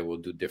saying they will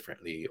do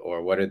differently,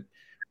 or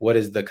what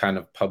is the kind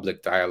of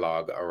public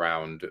dialogue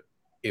around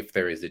if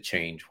there is a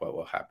change, what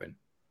will happen?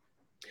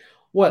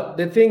 Well,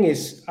 the thing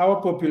is,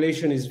 our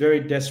population is very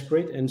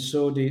desperate, and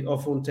so they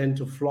often tend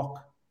to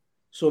flock.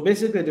 So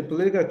basically, the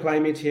political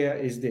climate here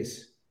is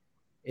this: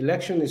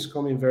 election is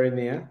coming very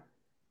near.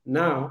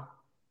 Now,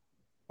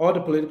 all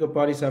the political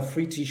parties have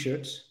free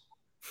T-shirts.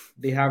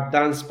 They have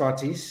dance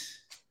parties,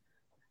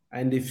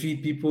 and they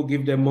feed people,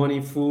 give them money,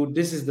 food.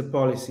 This is the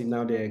policy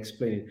now they're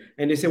explaining.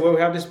 And they say, well,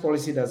 we have this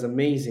policy that's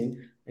amazing.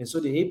 And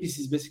so the APC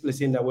is basically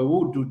saying that we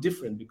will do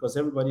different because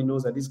everybody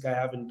knows that this guy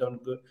haven't done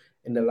good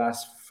in the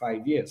last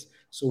 5 years.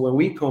 So when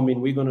we come in,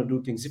 we're going to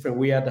do things different.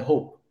 We are the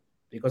hope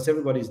because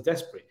everybody is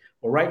desperate.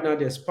 But right now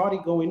there's party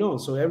going on.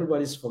 So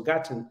everybody's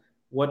forgotten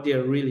who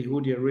they're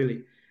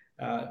really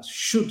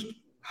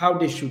how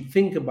they should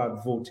think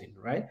about voting,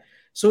 right?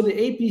 So the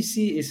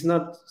APC is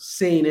not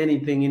saying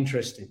anything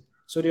interesting.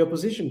 So the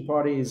opposition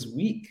party is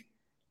weak,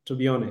 to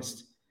be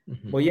honest.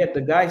 Mm-hmm. But yet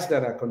the guys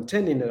that are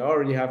contending that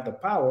already have the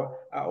power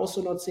are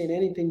also not saying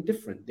anything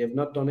different. They've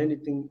not done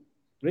anything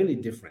really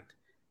different,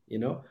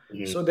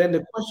 Mm-hmm. So then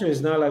the question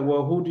is now like,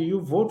 well, who do you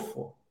vote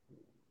for?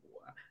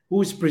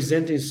 Who is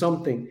presenting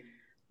something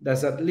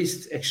that's at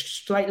least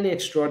slightly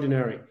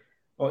extraordinary,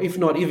 or if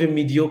not even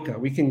mediocre?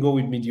 We can go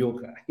with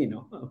mediocre,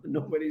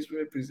 Nobody's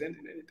really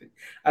presenting anything.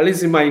 At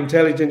least in my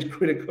intelligent,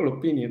 critical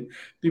opinion,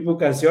 people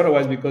can say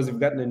otherwise because they've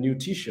gotten a new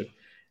T-shirt.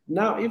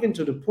 Now, even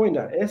to the point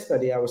that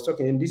yesterday I was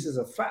talking, and this is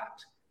a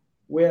fact,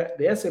 where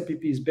the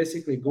SLPP is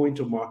basically going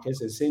to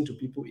markets and saying to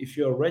people, if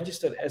you're a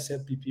registered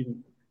SLPP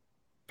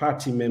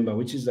party member,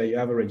 which is that you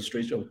have a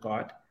registration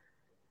card,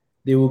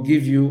 they will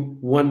give you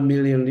 1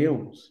 million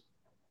leones.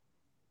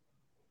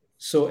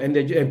 So, and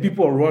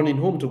people are running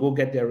home to go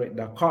get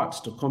their cards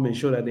to come and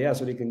show that they are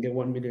so they can get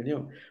 1 million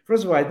leones.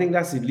 First of all, I think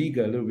that's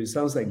illegal a little bit. It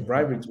sounds like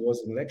bribery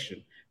towards an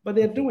election. But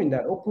they're doing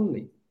that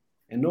openly,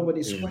 and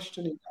nobody's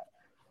questioning that.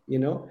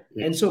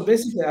 And so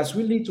basically, as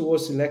we lead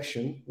towards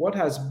election,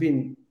 what's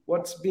been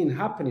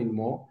happening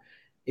more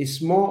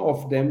is more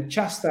of them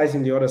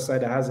chastising the other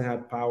side that hasn't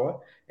had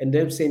power, and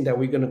them saying that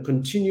we're going to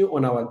continue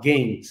on our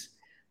gains.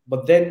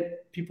 But then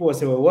people will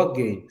say, well, what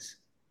gains?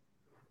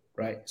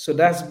 Right? So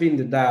that's been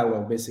the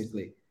dialogue,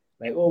 basically.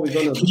 Like, oh, we're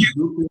going to do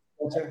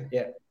things better.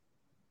 Yeah.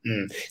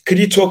 Could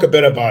you talk a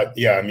bit about,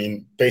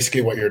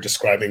 basically what you're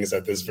describing is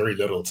that there's very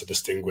little to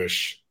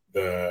distinguish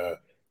the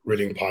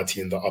ruling party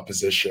and the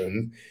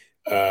opposition,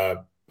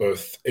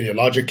 both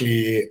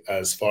ideologically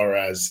as far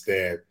as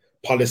their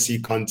policy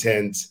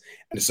content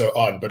and so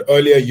on. But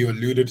earlier you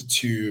alluded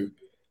to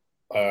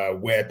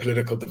where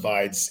political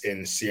divides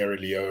in Sierra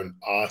Leone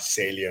are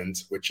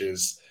salient, which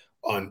is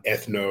on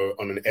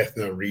an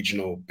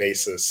ethno-regional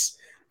basis.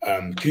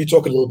 Can you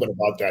talk a little bit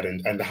about that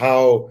and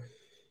how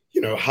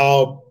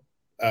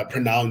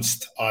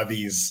pronounced are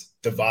these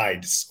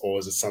divides, or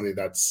is it something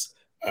that's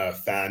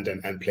fanned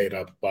and played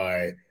up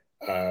by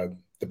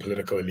the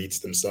political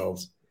elites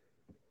themselves?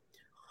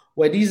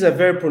 Well, these are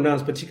very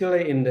pronounced,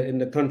 particularly in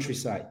the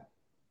countryside,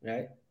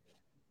 right?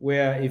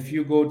 Where if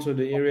you go to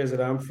the areas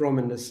that I'm from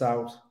in the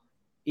south,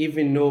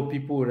 even though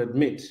people would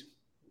admit,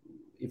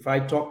 if I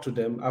talk to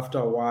them after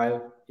a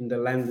while in the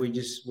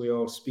languages we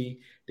all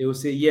speak, they will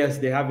say, yes,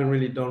 they haven't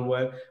really done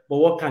well, but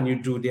what can you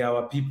do? They are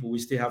our people. We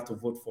still have to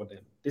vote for them.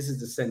 This is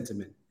the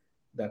sentiment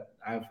that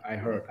I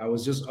heard. I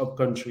was just up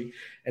country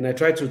and I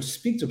tried to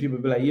speak to people,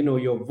 be like,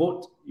 you're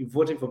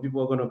voting for people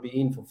who are going to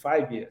be in for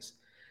 5 years.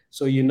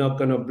 So you're not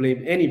going to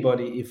blame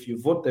anybody if you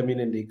vote them in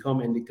and they come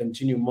and they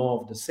continue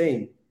more of the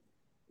same,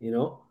 you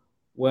know,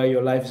 where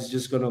your life is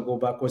just going to go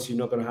backwards. You're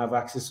not going to have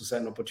access to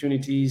certain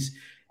opportunities.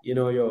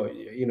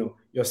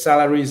 Your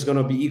salary is going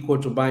to be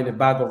equal to buying a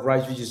bag of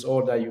rice, which is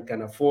all that you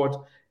can afford,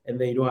 and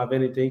then you don't have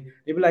anything.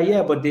 They'll be like,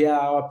 yeah, but they are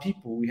our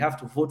people. We have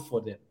to vote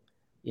for them,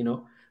 you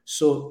know.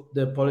 So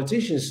the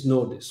politicians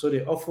know this. So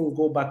they often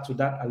go back to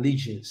that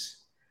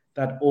allegiance,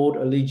 that old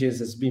allegiance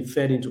that's been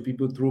fed into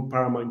people through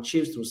paramount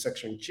chiefs, through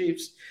section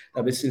chiefs,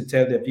 that basically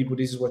tell their people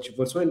this is what you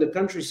vote. So in the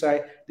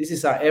countryside, this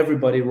is how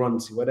everybody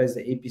runs it, whether it's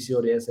the APC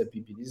or the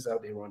SLPP. This is how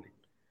they run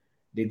it.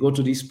 They go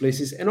to these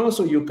places, and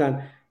also you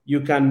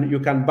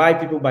can buy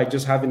people by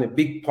just having a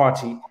big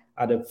party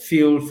at a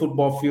field,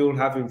 football field,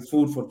 having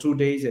food for 2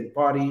 days and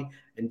party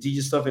and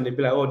DJ stuff, and they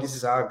be like, "Oh, this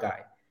is our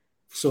guy."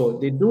 So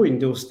they're doing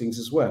those things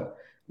as well.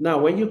 Now,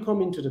 when you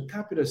come into the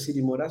capital city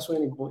more, that's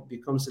when it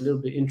becomes a little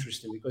bit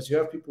interesting because you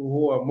have people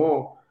who are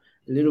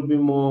a little bit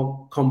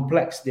more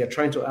complex. They're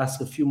trying to ask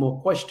a few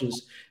more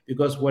questions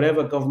because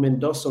whatever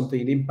government does something,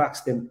 it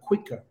impacts them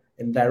quicker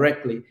and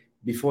directly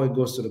before it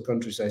goes to the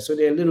countryside. So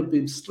they're a little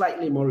bit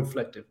slightly more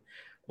reflective.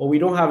 But we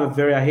don't have a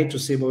very, I hate to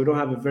say, but we don't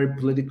have a very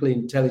politically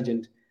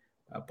intelligent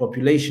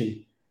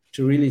population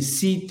to really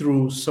see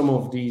through some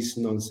of these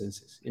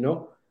nonsenses, you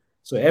know?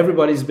 So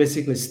everybody's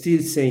basically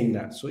still saying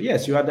that. So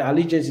yes, you have the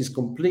allegiance is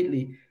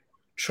completely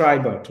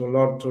tribal to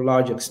a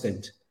large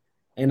extent.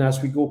 And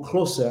as we go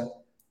closer,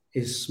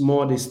 it's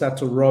more they start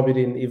to rub it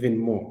in even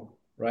more,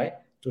 right?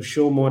 To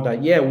show more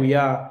that yeah, we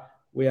are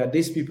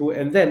these people.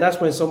 And then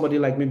that's when somebody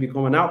like me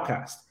become an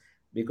outcast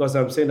because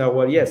I'm saying that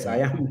well, yes, I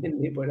am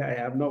in it, but I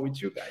am not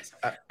with you guys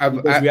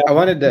because we I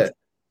wanted to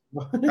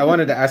I have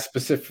wanted to ask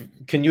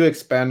specific. Can you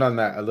expand on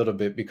that a little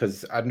bit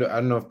because I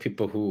don't know if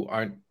people who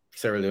aren't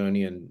Sierra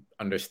Leonean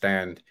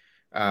understand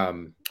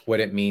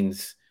what it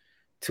means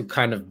to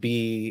kind of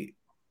be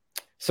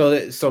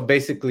so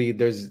basically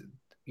there's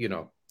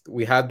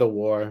we had the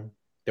war,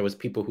 there was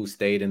people who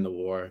stayed in the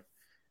war,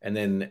 and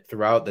then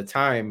throughout the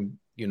time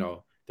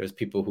there's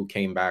people who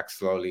came back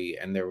slowly,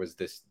 and there was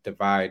this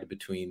divide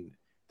between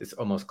this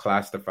almost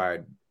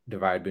classified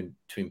divide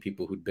between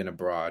people who'd been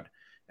abroad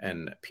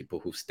and people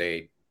who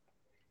stayed,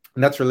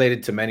 and that's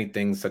related to many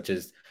things such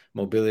as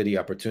mobility,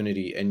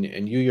 opportunity,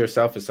 and you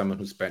yourself as someone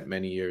who spent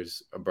many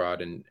years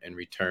abroad and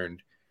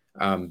returned.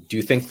 Do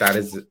you think that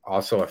is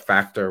also a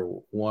factor,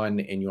 one,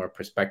 in your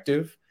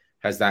perspective?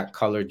 Has that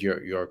colored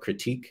your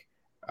critique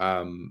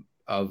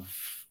of,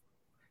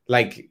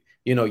 like,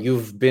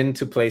 you've been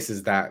to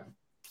places that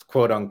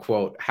quote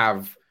unquote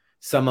have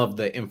some of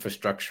the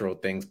infrastructural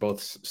things,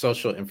 both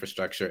social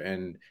infrastructure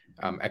and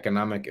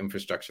economic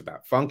infrastructure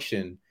that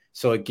function.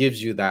 So it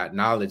gives you that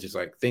knowledge. It's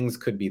like things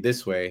could be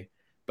this way,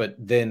 but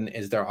then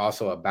is there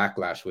also a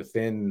backlash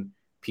within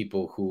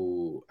people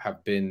who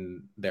have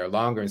been there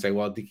longer and say,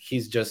 well,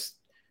 he's just,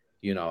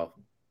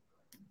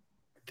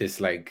 this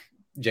like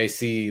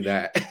JC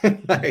that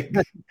like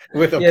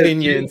with yes,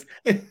 opinions.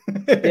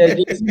 yeah,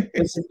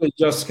 basically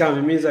just come.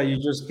 It means that you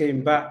just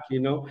came back, you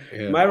know.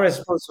 Yeah. My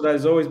response to that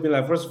has always been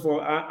like, first of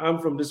all, I'm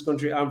from this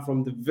country, I'm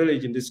from the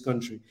village in this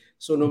country.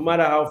 So no Mhm.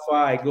 matter how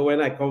far I go,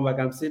 when I come back,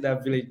 I'm still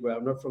that village, but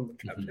I'm not from the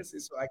capital Mhm. city,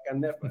 so I can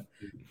never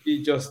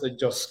be just a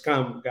just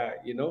scam guy,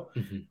 you know.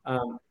 Mhm.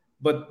 Um,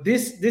 but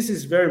this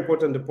is very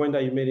important, the point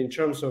that you made in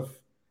terms of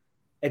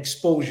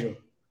exposure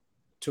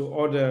to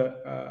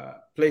other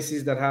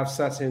places that have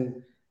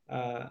certain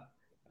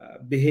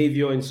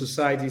behavior in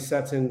society,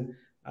 certain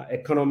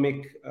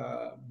economic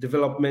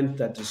development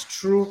that is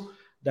true,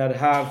 that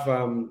have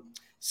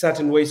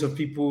certain ways of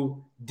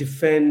people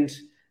defend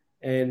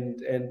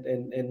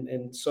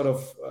and sort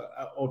of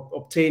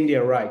obtain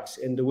their rights,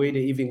 and the way they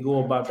even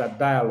go about that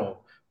dialogue,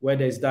 where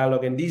there's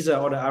dialogue. And these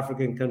are other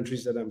African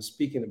countries that I'm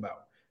speaking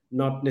about,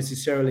 not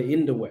necessarily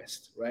in the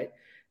West, right?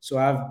 So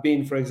I've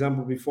been, for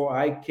example, before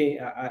I came,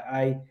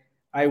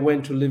 I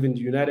went to live in the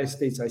United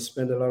States. I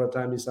spent a lot of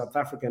time in South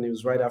Africa, and it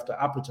was right after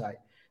apartheid.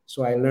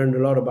 So I learned a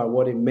lot about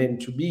what it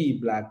meant to be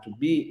black, to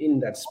be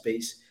in that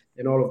space,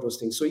 and all of those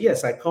things. So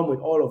yes, I come with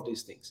all of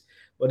these things.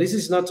 But this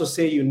is not to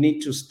say you need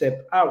to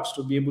step out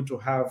to be able to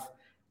have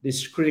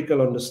this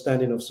critical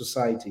understanding of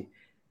society.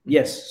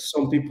 Yes,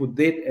 some people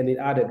did, and it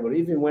added. But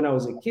even when I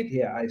was a kid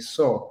here, I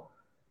saw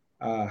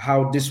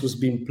how this was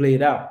being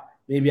played out.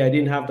 Maybe I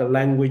didn't have the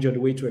language or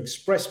the way to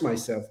express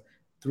myself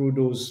through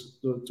those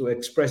to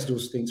express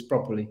those things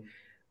properly.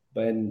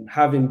 But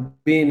having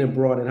been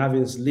abroad and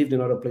having lived in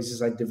other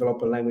places, I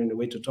developed a language and a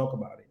way to talk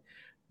about it.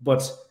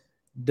 But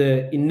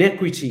the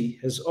inequity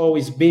has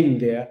always been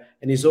there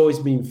and is always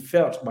being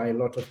felt by a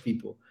lot of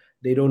people.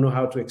 They don't know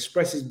how to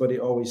express it, but they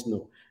always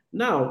know.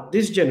 Now,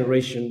 this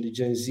generation, the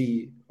Gen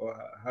Z,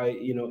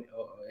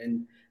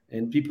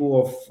 and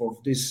people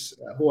of this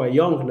who are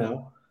young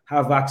now,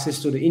 have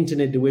access to the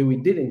internet the way we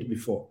didn't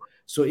before.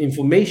 So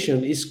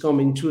information is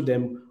coming to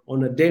them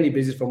on a daily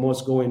basis from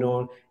what's going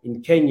on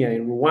in Kenya,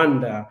 in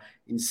Rwanda,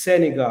 in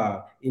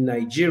Senegal, in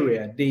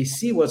Nigeria. They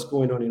see what's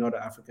going on in other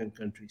African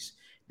countries.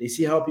 They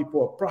see how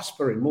people are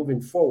prospering,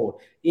 moving forward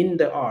in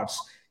the arts,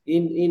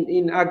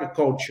 in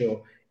agriculture,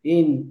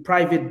 in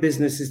private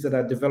businesses that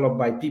are developed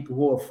by people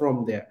who are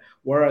from there.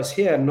 Whereas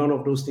here, none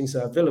of those things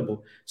are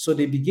available. So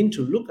they begin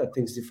to look at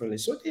things differently.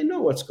 So they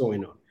know what's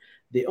going on.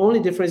 The only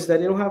difference is that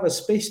they don't have a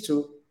space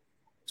to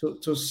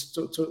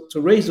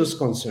raise those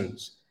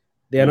concerns.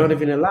 They are not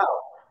even allowed.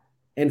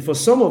 And for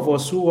some of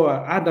us who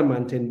are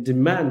adamant and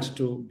demand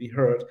to be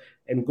heard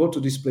and go to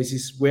these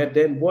places, where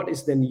then what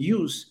is then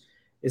used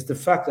is the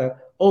fact that,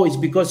 oh, it's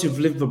because you've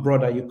lived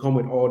abroad that you come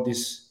with all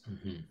these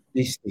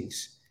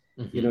things.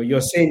 You know, you're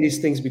saying these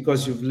things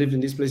because you've lived in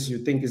this place, you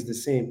think it's the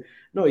same.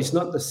 No, it's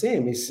not the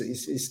same.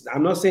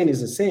 I'm not saying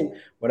it's the same,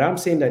 but I'm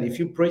saying that if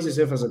you praise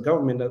yourself as a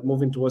government that's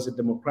moving towards a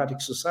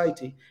democratic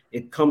society,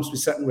 it comes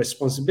with certain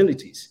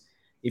responsibilities.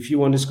 If you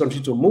want this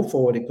country to move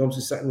forward, it comes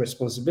with certain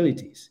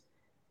responsibilities.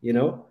 You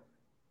know,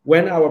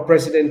 when our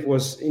president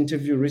was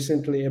interviewed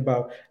recently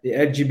about the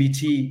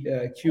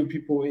LGBTQ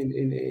people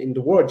in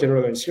the world,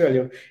 generally in Sierra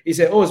Leone, he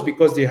said, oh, it's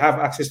because they have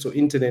access to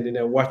internet and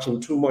they're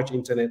watching too much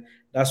internet.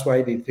 That's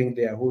why they think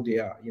they are who they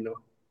are, you know.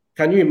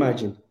 Can you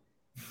imagine?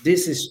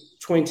 This is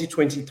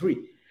 2023.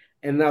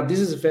 And now this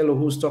is a fellow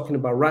who's talking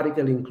about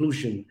radical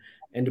inclusion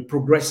and the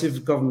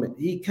progressive government.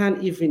 He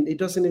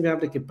doesn't even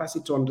have the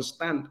capacity to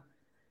understand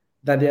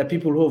that there are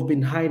people who have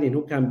been hiding,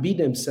 who can be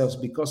themselves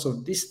because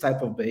of this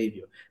type of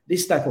behavior,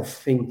 this type of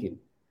thinking,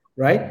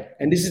 right?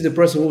 And this is the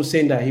person who's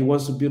saying that he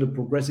wants to build a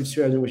progressive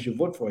Sierra Leone, we should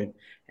vote for him.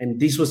 And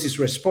this was his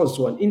response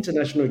to an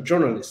international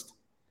journalist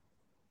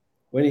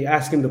when he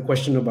asked him the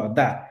question about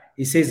that.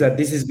 He says that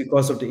this is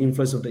because of the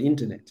influence of the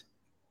internet.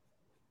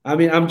 I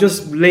mean, I'm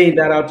just laying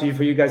that out to you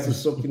for you guys to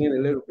soak it in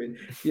a little bit.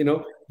 You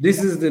know,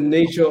 this is the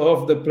nature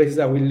of the place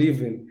that we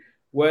live in,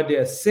 where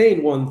they're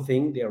saying one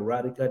thing, they're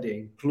radical, they're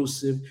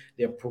inclusive,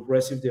 they're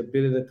progressive, they're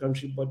building the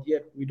country, but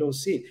yet we don't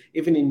see it.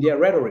 Even in their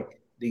rhetoric,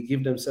 they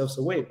give themselves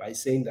away by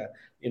saying that,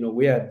 you know,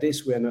 we are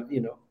this, we are not, you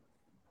know.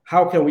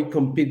 How can we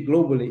compete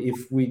globally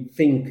if we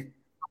think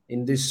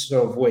in this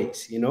sort of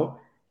ways, you know?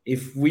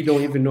 If we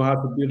don't even know how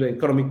to build an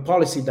economic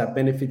policy that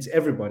benefits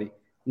everybody,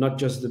 not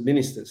just the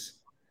ministers.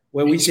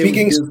 When we say we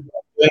Speaking build, of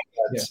that,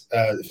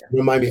 yeah. if you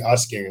don't mind me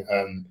asking,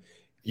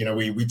 you know,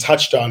 we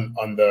touched on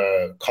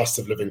the cost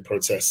of living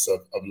protests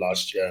of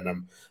last year,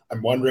 and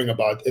I'm wondering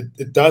about it.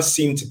 It does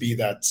seem to be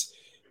that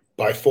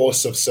by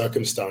force of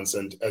circumstance,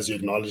 and as you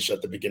acknowledged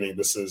at the beginning,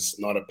 this is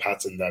not a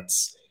pattern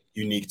that's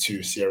unique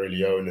to Sierra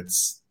Leone.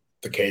 It's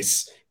the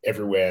case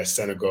everywhere: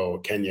 Senegal,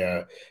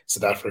 Kenya,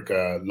 South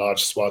Africa,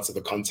 large swaths of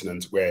the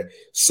continent, where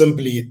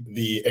simply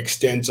the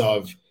extent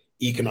of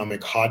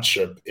economic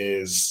hardship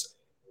is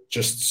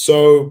just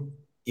so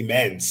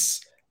immense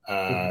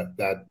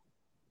that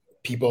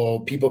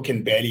people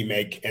can barely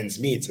make ends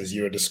meet, as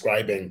you were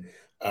describing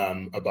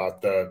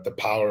about the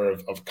power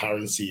of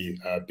currency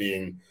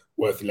being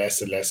worth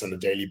less and less on a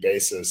daily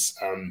basis.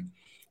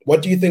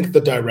 What do you think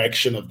the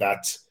direction of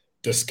that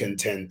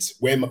discontent?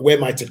 Where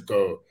might it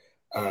go?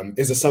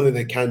 Is it something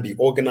that can be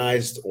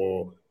organized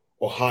or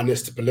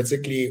harnessed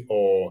politically,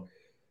 or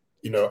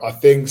are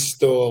things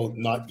still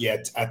not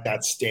yet at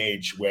that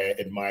stage where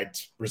it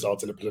might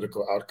result in a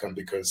political outcome?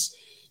 Because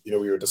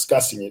we were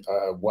discussing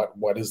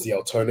what is the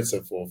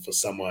alternative for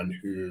someone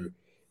who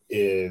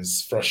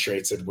is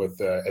frustrated with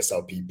the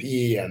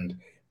SLPP and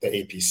the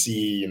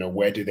APC.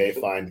 Where do they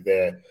find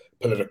their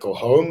political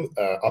home?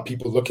 Are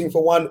people looking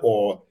for one,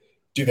 or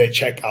do they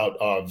check out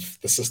of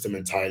the system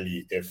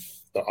entirely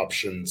if the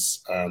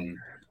options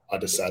are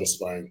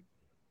dissatisfying?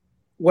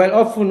 Well,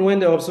 often when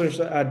the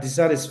opposition are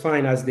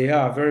dissatisfied, as they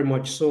are very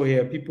much so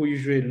here, people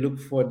usually look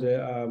for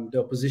the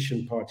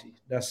opposition party.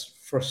 That's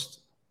first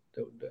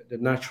the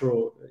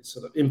natural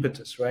sort of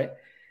impetus, right?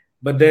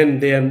 But then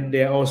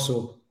they're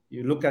also,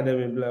 you look at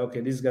them and be like, okay,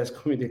 these guys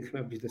coming, they're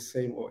gonna be the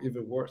same or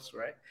even worse,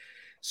 right?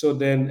 So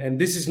then, and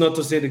this is not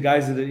to say the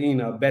guys that are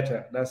in are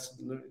better. That's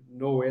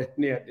nowhere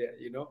near there.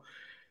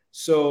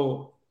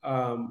 So,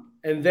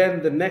 and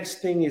then the next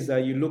thing is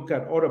that you look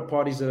at other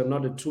parties that are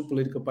not the two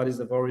political parties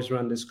that have always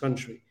run this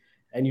country,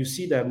 and you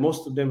see that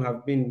most of them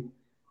have been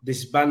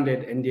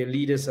disbanded and their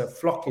leaders are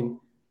flocking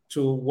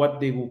to what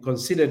they will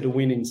consider the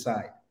winning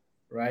side,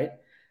 right?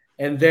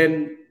 And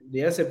then the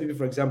SLPP,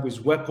 for example,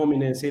 is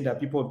welcoming and say that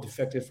people have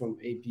defected from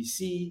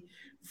APC,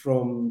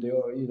 from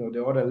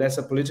the other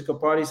lesser political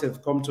parties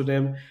have come to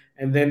them,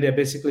 and then they're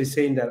basically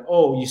saying that,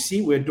 oh, you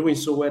see, we're doing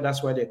so well,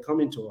 that's why they're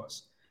coming to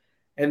us.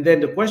 And then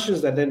the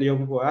questions that then the young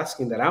people are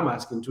asking, that I'm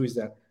asking too, is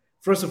that,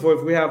 first of all,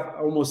 if we have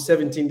almost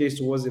 17 days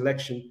towards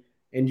election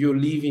and you're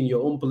leaving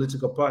your own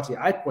political party,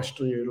 I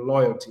question your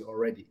loyalty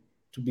already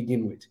to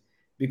begin with.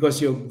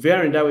 Because you're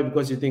varying that way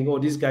because you think, oh,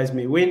 these guys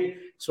may win,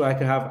 so I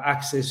can have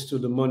access to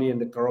the money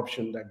and the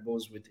corruption that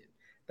goes with it.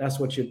 That's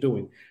what you're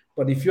doing.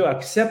 But if you're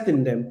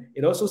accepting them,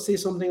 it also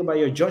says something about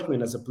your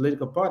judgment as a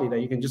political party, that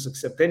you can just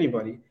accept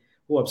anybody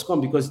who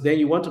abscond, because then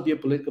you want to be a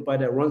political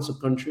party that runs a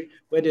country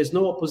where there's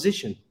no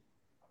opposition,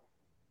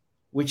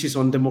 which is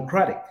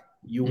undemocratic.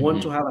 You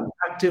want to Mm-hmm. have an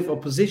active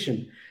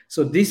opposition.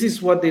 So this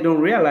is what they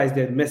don't realize,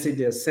 the message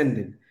they're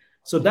sending.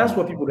 So that's Mm-hmm.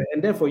 what people do.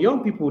 And then for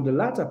young people, the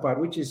latter part,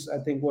 which is I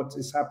think what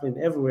is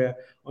happening everywhere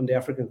on the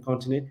African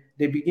continent,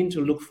 they begin to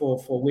look for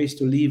ways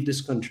to leave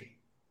this country.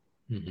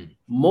 Mm-hmm.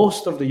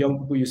 Most of the young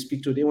people you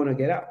speak to, they want to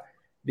get out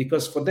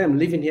because for them,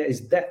 living here is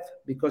death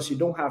because you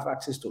don't have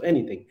access to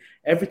anything.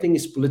 Everything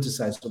is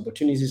politicized.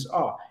 Opportunities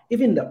are.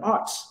 Even the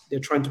arts, they're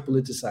trying to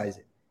politicize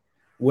it.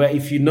 Where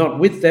if you're not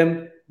with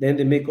them, then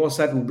they make all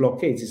certain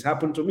blockades. It's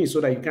happened to me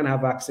so that you can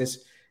have access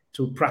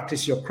to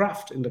practice your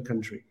craft in the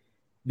country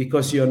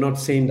because you're not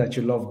saying that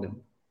you love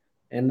them.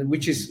 And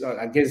which is,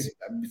 I guess,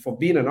 for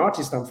being an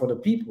artist, I'm for the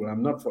people.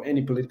 I'm not for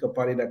any political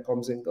party that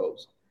comes and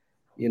goes,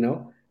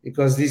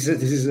 because this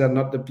is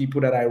not the people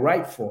that I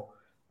write for,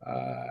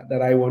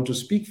 that I want to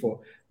speak for.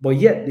 But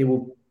yet they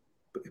will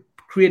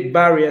create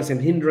barriers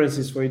and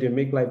hindrances for you to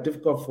make life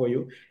difficult for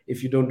you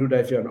if you don't do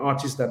that, if you're an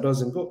artist that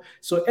doesn't go.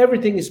 So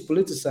everything is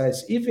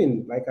politicized.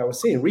 Even like I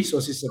was saying,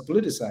 resources are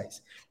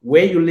politicized.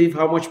 Where you live,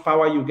 how much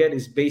power you get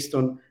is based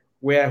on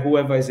where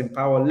whoever is in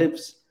power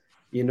lives,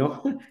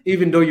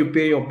 even though you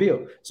pay your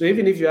bill. So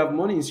even if you have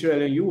money in Sierra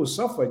Leone, you will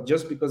suffer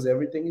just because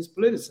everything is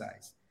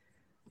politicized.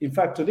 In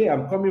fact, today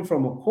I'm coming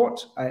from a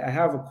court. I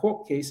have a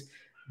court case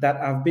that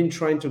I've been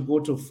trying to go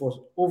to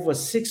for over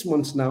 6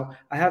 months now.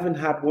 I haven't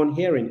had one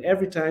hearing.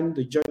 Every time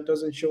the judge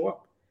doesn't show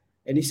up.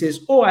 And he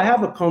says, "Oh, I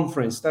have a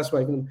conference." That's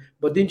why.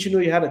 But didn't you know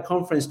you had a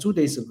conference 2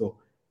 days ago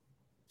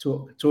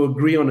to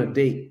agree on a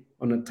date,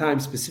 on a time,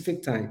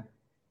 specific time,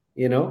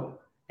 you know?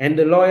 And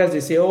the lawyers,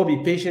 they say, "Oh,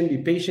 be patient, be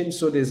patient."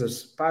 So there's a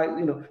spy,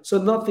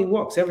 so nothing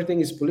works. Everything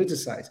is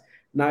politicized.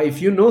 Now,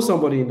 if you know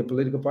somebody in the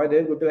political party,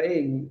 they will be like,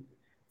 "Hey,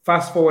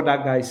 fast forward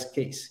that guy's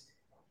case."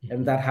 And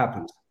Mm-hmm. that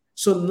happens.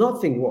 So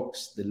nothing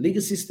works. The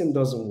legal system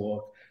doesn't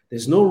work.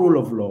 There's no rule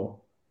of law,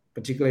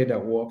 particularly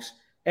that works.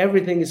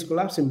 Everything is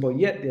collapsing, but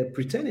yet they're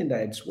pretending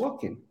that it's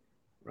working,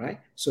 right?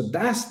 So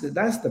that's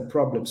the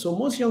problem. So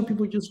most young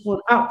people just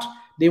want out.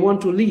 They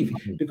want to leave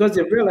because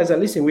they realize that,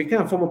 listen, we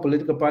can't form a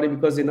political party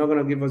because they're not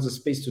going to give us the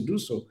space to do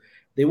so.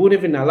 They wouldn't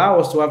even allow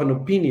us to have an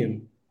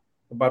opinion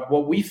about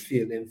what we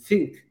feel and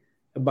think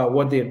about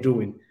what they're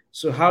doing.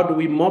 So how do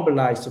we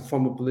mobilize to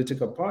form a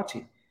political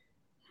party?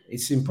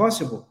 It's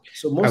impossible.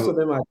 So most I, of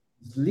them are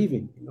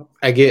leaving.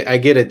 I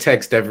get a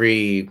text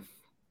every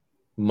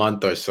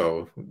month or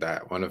so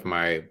that one of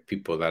my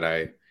people that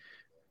I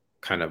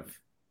kind of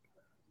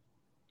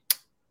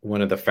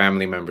one of the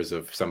family members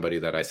of somebody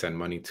that I send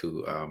money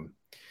to,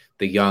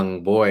 the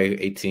young boy,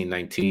 18,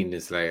 19,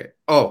 is like,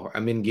 "Oh,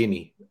 I'm in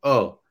Guinea.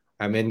 Oh,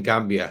 I'm in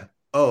Gambia.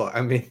 Oh,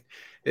 I'm in."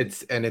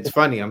 It's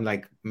funny. I'm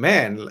like,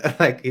 man,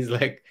 like he's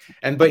like,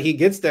 but he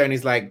gets there and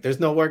he's like,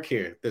 "There's no work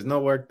here. There's no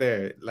work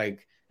there."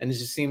 Like, and it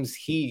just seems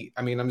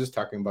I mean, I'm just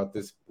talking about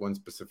this one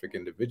specific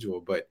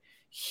individual, but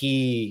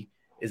he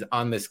is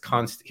on this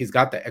constant, he's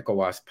got the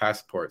ECOWAS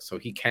passport, so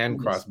he can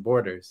cross Yes.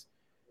 borders,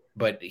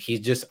 but he's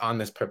just on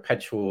this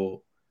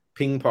perpetual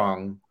ping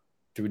pong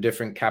through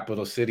different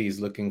capital cities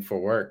looking for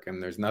work,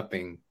 and there's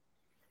nothing,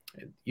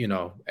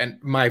 And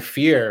my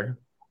fear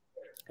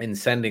in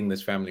sending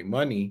this family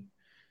money,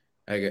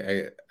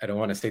 I don't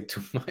want to say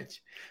too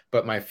much,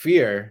 but my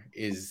fear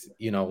is,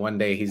 one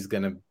day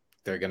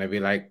they're gonna be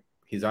like,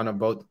 he's on a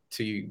boat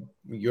to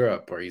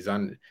Europe, or he's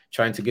on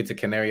trying to get to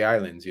Canary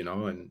Islands,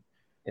 and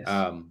Yes.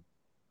 um,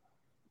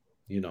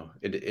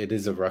 it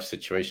is a rough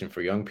situation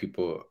for young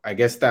people. I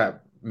guess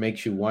that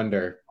makes you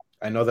wonder.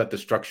 I know that the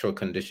structural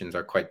conditions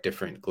are quite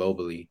different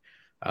globally,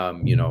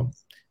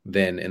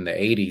 than in the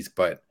 80s,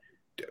 but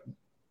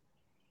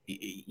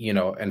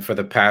and for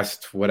the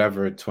past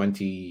whatever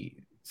 20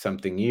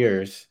 something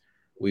years,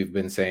 we've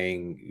been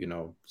saying,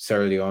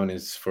 Sierra Leone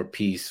is for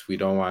peace. We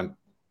don't want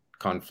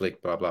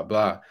conflict, blah, blah,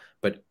 blah.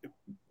 But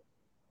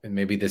and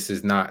maybe this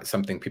is not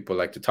something people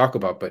like to talk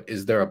about, but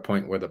is there a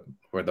point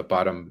where the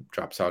bottom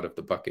drops out of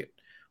the bucket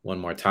one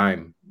more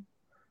time?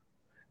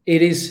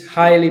 It is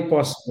highly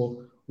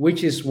possible,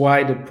 which is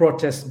why the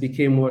protest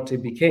became what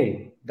it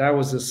became. That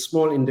was a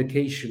small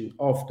indication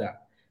of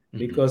that. Mm-hmm,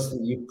 Because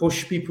you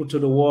push people to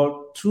the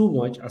wall too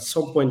much, at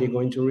some point they're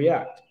going to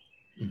react.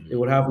 They mm-hmm,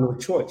 will have no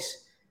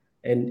choice.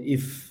 And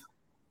if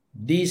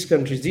these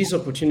countries, these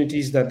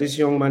opportunities that this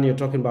young man you're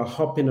talking about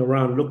hopping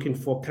around looking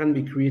for can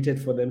be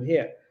created for them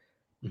here,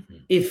 mm-hmm,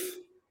 if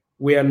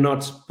we are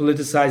not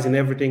politicizing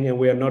everything and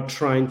we are not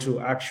trying to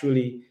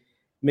actually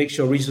make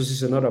sure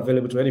resources are not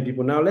available to any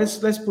people. Now let's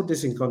put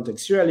this in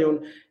context. Sierra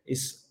Leone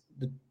is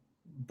the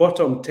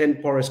bottom 10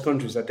 poorest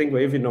countries. I think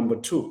we're even number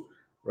 2,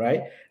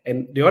 right?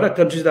 And the other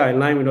countries that are in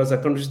line with us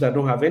are countries that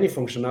don't have any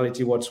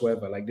functionality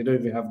whatsoever, like they don't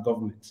even have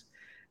governments.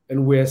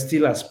 And we're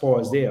still as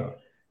poor as they are.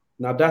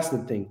 Now that's the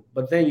thing.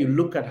 But then you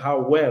look at how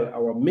well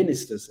our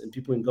ministers and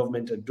people in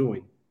government are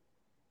doing.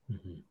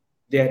 mm-hmm,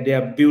 They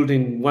are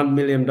building $1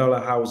 million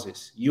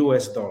houses,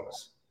 US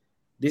dollars.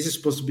 This is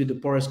supposed to be the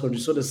poorest country.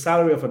 So the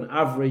salary of an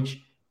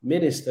average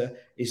minister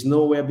is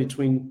nowhere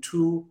between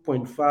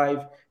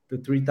 2.5 to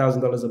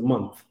 $3,000 a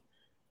month.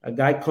 A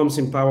guy comes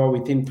in power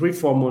within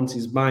 3-4 months,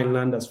 he's buying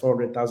land that's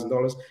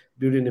 $400,000,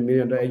 building $1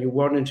 million, and you're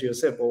wondering to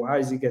yourself, "Oh, how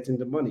is he getting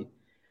the money?"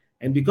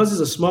 And because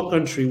it's a small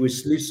country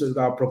which lives with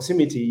our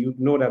proximity, you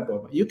know that,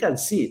 but you can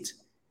see it.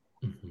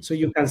 So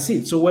you can see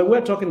it. So when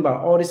we're talking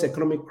about all this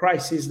economic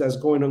crisis that's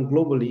going on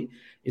globally,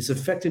 it's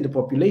affecting the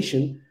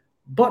population,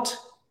 but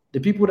the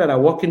people that are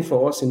working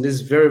for us in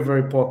this very,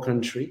 very poor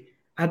country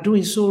are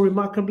doing so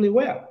remarkably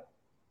well.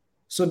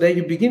 So then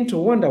you begin to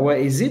wonder, well,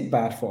 is it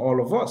bad for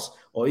all of us?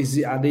 Or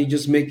are they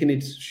just making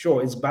it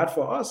sure it's bad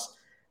for us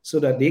so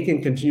that they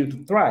can continue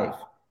to thrive,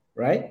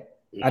 right?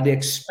 At the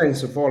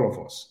expense of all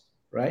of us,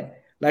 right?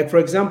 Like, for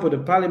example, the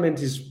parliament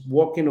is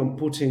working on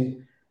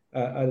putting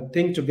a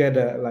thing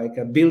together, like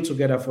a bill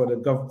together for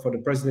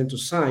the president to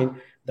sign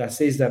that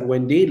says that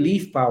when they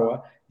leave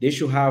power, they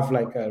should have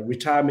like a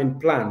retirement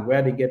plan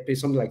where they get paid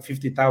something like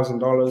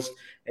 $50,000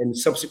 and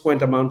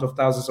subsequent amount of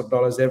thousands of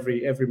dollars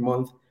every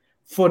month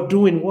for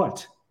doing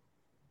what?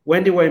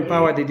 When they were in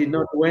power, they did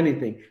not do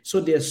anything. So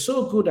they're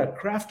so good at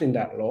crafting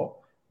that law,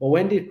 but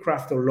when they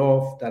craft a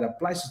law that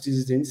applies to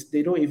citizens,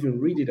 they don't even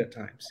read it at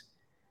times.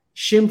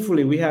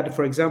 Shamefully, we had,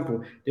 for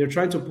example, they were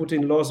trying to put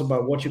in laws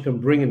about what you can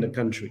bring in the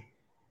country.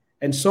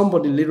 And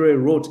somebody literally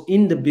wrote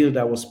in the bill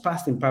that was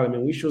passed in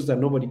parliament, which shows that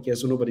nobody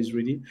cares, so nobody's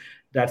reading,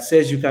 that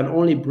says you can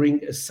only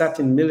bring a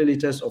certain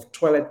milliliters of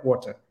toilet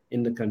water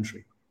in the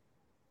country.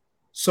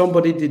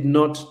 Somebody did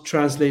not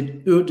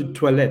translate eau de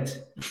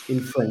toilette in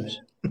French.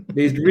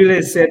 They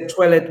really said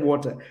toilet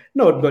water.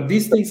 No, but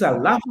these things are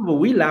laughable.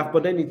 We laugh,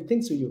 but then it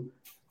thinks of you.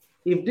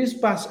 If this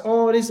passed,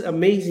 all these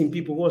amazing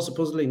people who are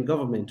supposedly in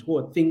government, who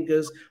are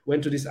thinkers,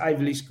 went to these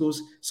Ivy League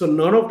schools, so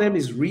none of them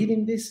is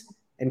reading this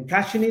and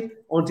catching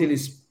it until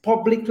it's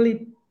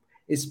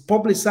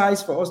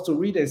publicized for us to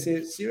read and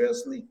say,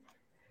 seriously?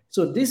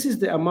 So this is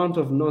the amount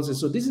of nonsense.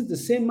 So this is the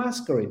same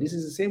masquerade. This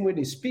is the same way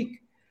they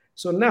speak.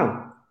 So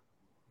now,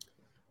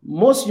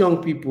 most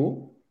young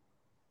people,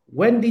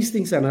 when these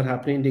things are not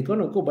happening, they're going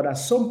to go. But at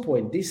some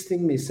point, this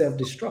thing may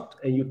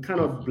self-destruct, and you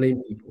cannot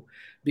blame people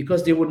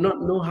because they would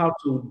not know how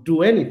to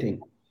do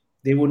anything.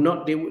 They would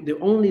not. The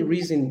only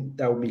reason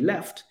that will be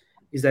left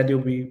is that they'll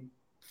be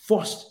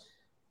forced,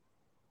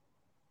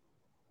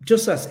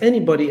 just as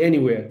anybody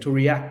anywhere, to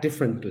react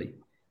differently.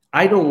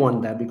 I don't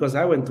want that because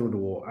I went through the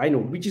war. I know,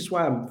 which is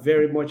why I'm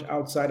very much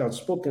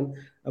outspoken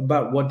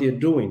about what they're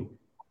doing,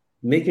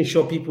 making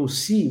sure people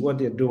see what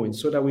they're doing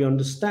so that we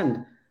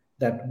understand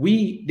that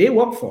they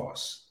work for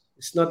us.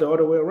 It's not the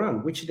other way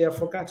around, which they have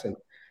forgotten.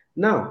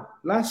 Now,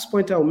 last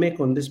point I'll make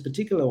on this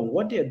particular one,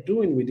 what they're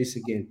doing with this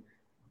again,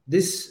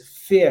 this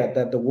fear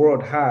that the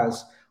world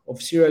has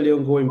of Sierra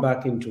Leone going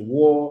back into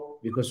war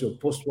because we're a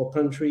post-war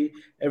country,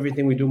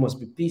 everything we do must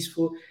be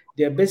peaceful.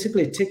 They're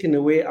basically taking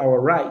away our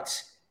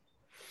rights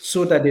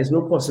so that there's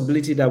no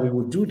possibility that we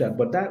would do that.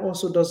 But that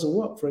also doesn't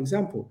work. For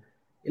example,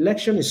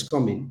 election is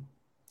coming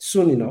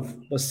soon enough,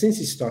 but since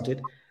it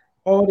started,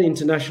 all the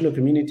international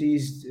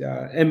communities,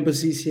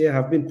 embassies here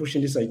have been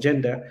pushing this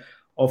agenda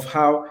of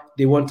how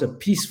they want a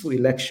peaceful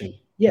election.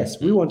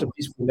 Yes, we want a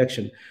peaceful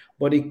election,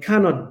 but it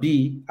cannot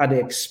be at the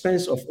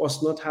expense of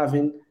us not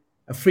having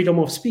a freedom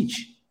of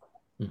speech.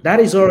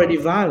 That is already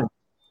violent.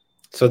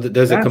 So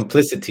there's a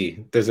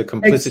complicity. There's a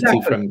complicity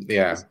exactly. from,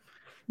 yeah.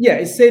 Yeah,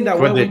 it's saying that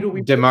for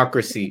the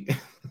democracy.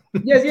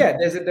 Yes, yeah,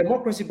 there's a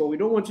democracy, but we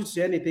don't want you to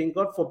say anything.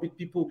 God forbid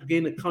people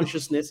gain a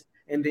consciousness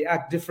and they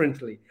act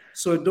differently.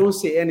 So don't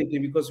say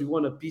anything because we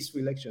want a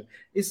peaceful election.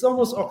 It's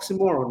almost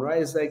oxymoron,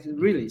 right? It's like,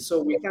 really,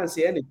 so we can't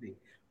say anything.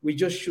 We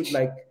just should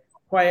like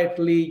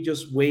quietly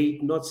just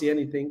wait, not say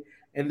anything.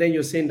 And then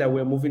you're saying that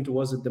we're moving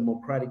towards a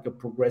democratic, a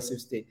progressive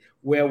state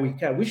where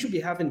we should be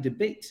having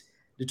debate.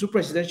 The two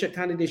presidential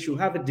candidates should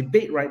have a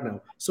debate right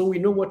now so we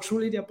know what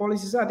truly their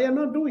policies are. They're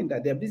not doing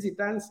that. They're busy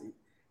dancing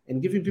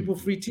and giving people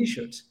free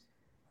t-shirts.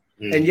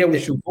 And yeah, we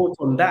should vote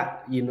on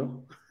that, you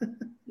know.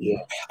 Yeah,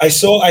 I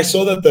saw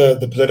that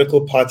the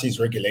political parties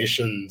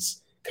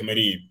regulations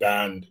committee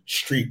banned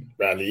street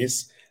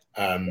rallies,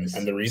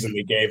 and the reason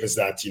they gave is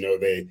that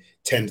they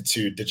tend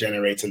to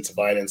degenerate into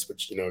violence,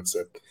 which it's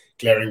a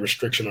glaring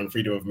restriction on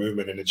freedom of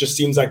movement. And it just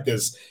seems like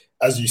there's,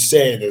 as you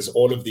say, there's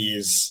all of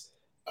these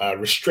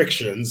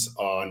restrictions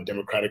on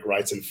democratic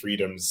rights and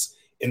freedoms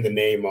in the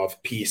name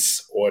of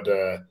peace,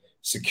 order,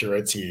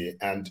 security.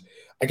 And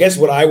I guess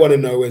what I want to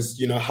know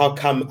is, how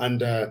come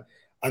under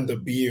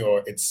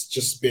Bior, it's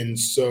just been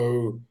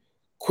so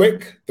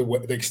quick, the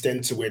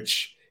extent to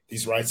which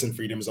these rights and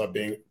freedoms are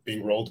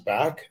being rolled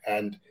back,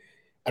 and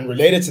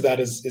related to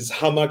that is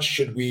how much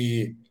should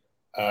we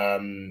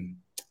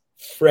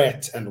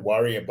fret and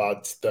worry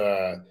about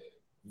the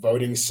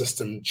voting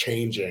system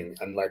changing,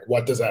 and like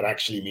what does that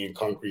actually mean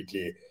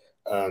concretely?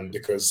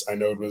 Because I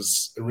know it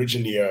was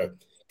originally a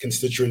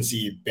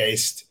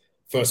constituency-based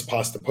first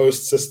past the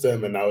post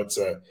system, and now it's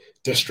a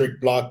district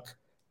block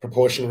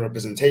proportional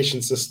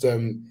representation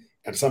system.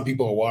 And some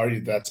people are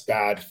worried that's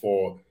bad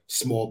for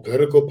small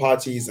political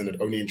parties and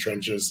it only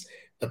entrenches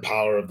the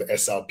power of the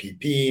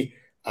SLPP.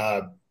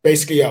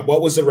 Basically,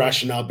 what was the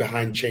rationale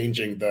behind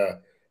changing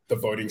the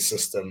voting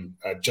system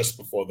just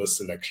before this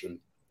election?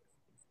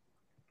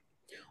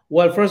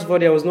 Well, first of all,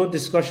 there was no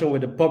discussion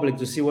with the public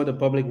to see what the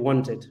public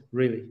wanted,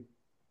 really.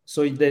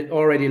 So that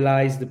already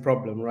lies the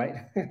problem, right?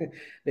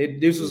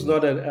 This was Mm,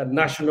 not a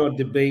national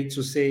debate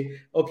to say,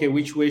 okay,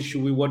 which way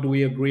should we, what do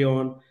we agree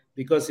on?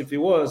 Because if it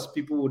was,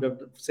 people would have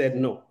said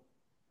no,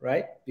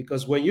 right?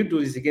 Because when you do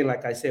this again,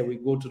 like I said, we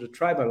go to the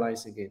tribal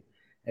lines again.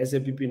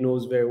 SAPP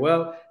knows very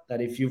well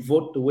that if you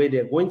vote the way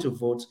they're going to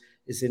vote,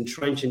 it's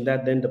entrenched in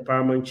that, then the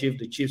paramount chief,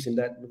 the chiefs in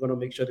that, we're going to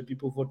make sure that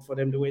people vote for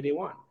them the way they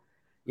want.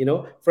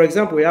 For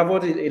example, we have all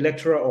the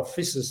electoral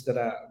officers that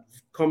are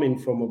coming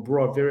from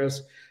abroad,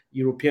 various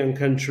European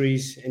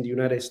countries and the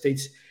United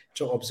States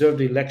to observe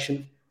the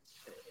election.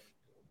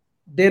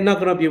 They're not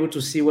going to be able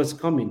to see what's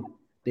coming.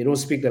 They don't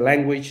speak the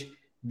language.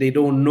 They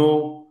don't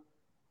know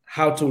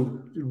how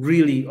to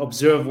really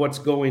observe what's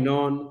going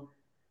on.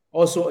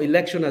 Also,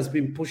 election has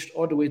been pushed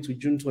all the way to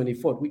June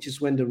 24th, which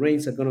is when the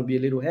rains are going to be a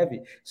little heavy.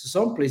 So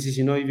some places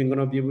you're not even going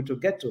to be able to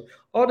get to.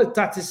 All the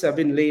tactics have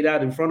been laid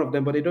out in front of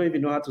them, but they don't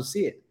even know how to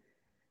see it.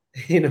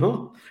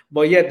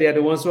 But yet they are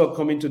the ones who are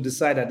coming to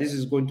decide that this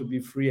is going to be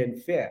free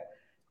and fair.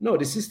 No,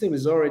 the system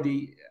is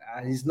already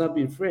is not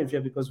being free and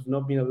fair because we've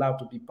not been allowed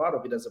to be part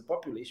of it as a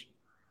population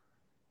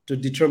to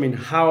determine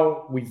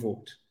how we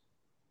vote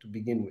to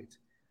begin with,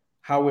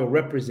 how we're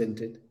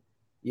represented.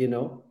 You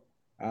know,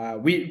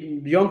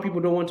 we young people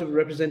don't want to be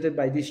represented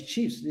by these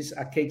chiefs, this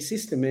archaic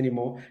system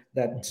anymore.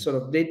 That mhm, sort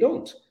of they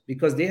don't,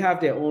 because they have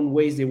their own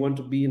ways they want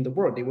to be in the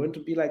world. They want to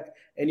be like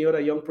any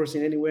other young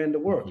person anywhere in the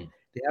world. mhm,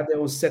 They have their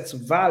own sets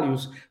of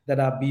values that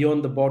are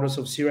beyond the borders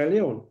of Sierra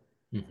Leone.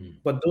 mhm,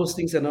 But those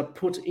things are not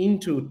put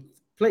into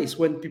place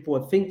when people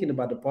are thinking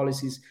about the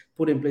policies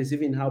put in place,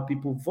 even how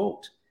people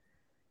vote.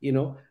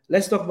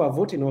 Let's talk about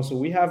voting also.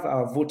 We have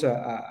our voter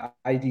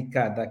ID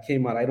card that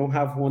came out. I don't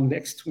have one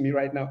next to me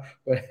right now,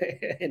 but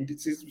and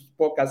this is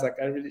podcast I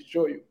can really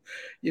show you.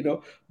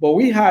 But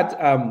we had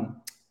uh,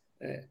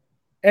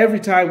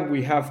 every time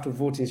we have to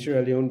vote in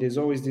Sierra Leone, there's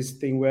always this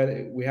thing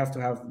where we have to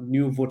have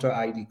new voter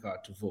ID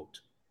card to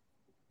vote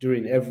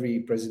during every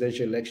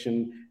presidential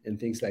election and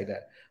things like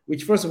that.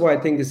 Which, first of all, I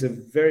think is a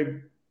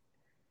very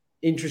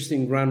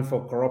interesting ground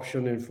for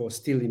corruption and for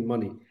stealing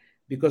money,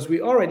 because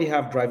we already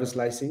have driver's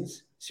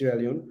license, Sierra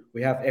Leone.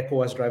 We have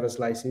ECOWAS driver's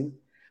license.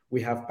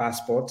 We have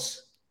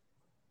passports.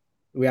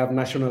 We have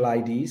national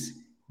IDs.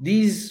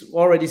 These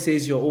already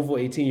says you're over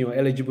 18, you're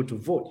eligible to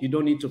vote. You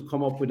don't need to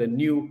come up with a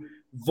new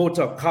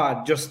voter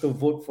card just to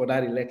vote for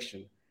that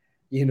election,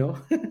 you know?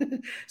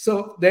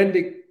 So then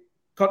they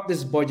cut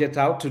this budget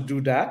out to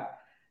do that.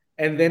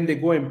 And then they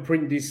go and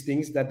print these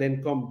things that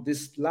then come.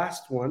 This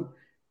last one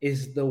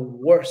is the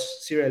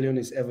worst Sierra Leone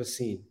has ever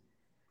seen.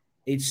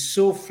 It's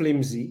so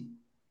flimsy.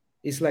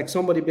 It's like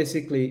somebody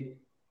basically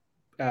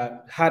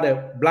had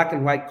a black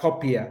and white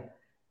copier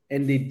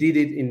and they did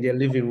it in their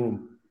living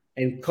room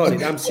and cut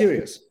it. I'm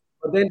serious.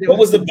 But then What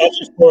was the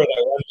budget for it?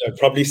 I wonder.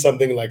 Probably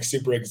something like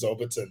super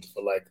exorbitant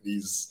for like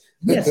these.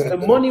 yes, the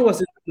money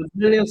was in the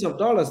millions of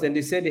dollars. Then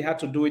they said they had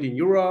to do it in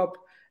Europe,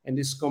 and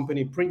this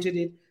company printed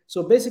it.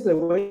 So basically,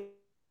 when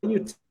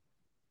you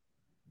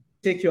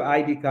take your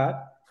ID card,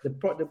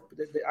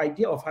 the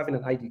idea of having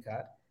an ID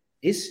card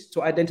is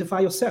to identify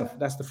yourself.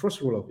 That's the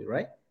first rule of it,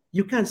 right?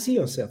 You can't see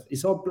yourself.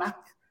 It's all black.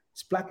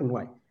 It's black and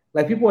white.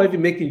 Like people are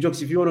even making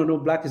jokes. If you want to know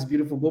black is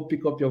beautiful, go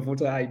pick up your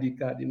voter ID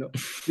card,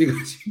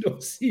 because you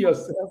don't see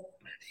yourself.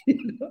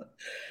 You know?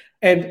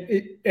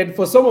 And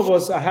for some of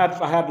us, I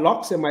had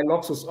locks, and my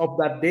locks was up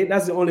that day.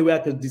 That's the only way I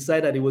could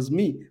decide that it was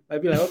me.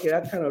 I'd be like, okay,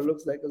 that kind of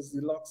looks like because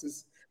the locks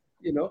is.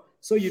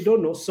 So you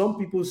don't know. Some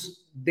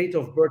people's date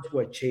of birth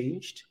were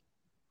changed,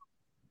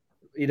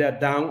 either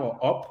down or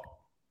up,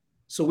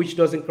 so which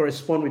doesn't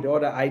correspond with the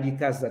other ID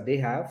cards that they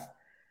have.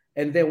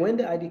 And then when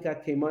the ID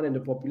card came out and the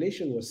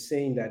population was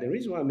saying that, the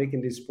reason why I'm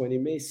making this point, it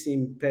may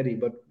seem petty,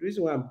 but the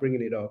reason why I'm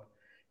bringing it up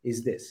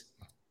is this,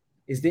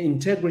 is the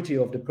integrity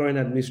of the current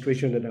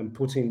administration that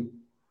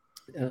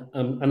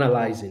I'm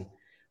analyzing.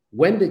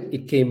 When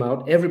it came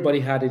out,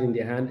 everybody had it in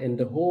their hand, and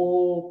the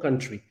whole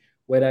country,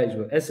 whether it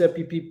was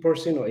SLPP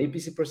person or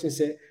APC person,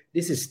 said,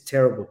 this is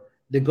terrible.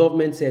 The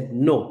government said,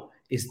 no,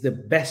 it's the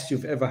best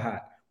you've ever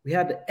had. We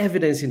had the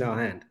evidence in our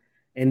hand,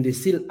 and they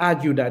still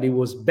argue that it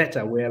was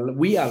better. Well,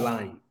 we are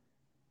lying,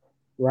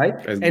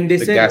 right? And they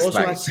the said it also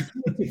gaslight. has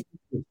security.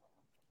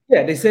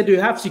 Yeah, they said you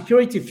have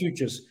security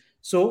features.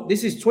 So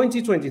this is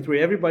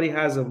 2023. Everybody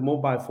has a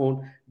mobile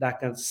phone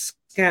that can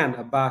scan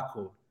a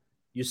barcode.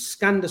 You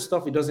scan the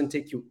stuff, it doesn't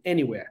take you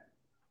anywhere.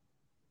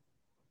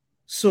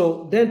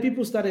 So then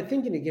people started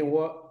thinking again,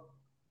 well,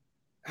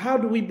 how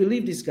do we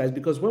believe these guys?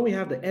 Because when we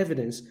have the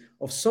evidence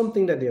of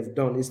something that they have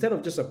done, instead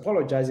of just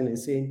apologizing and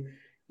saying,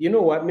 you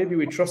know what, maybe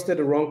we trusted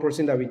the wrong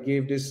person that we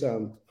gave this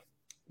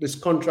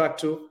contract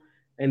to,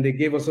 and they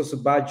gave us a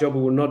bad job,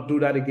 we will not do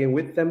that again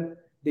with them.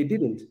 They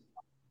didn't.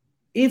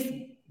 If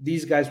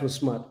these guys were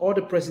smart, all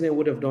the president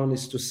would have done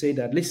is to say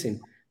that,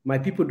 listen, my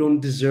people don't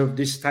deserve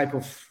this type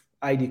of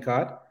ID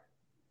card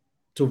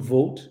to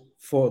vote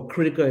for a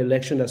critical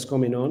election that's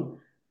coming on,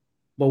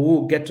 but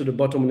we'll get to the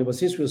bottom of it. But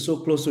since we're so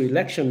close to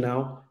election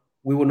now,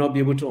 we will not be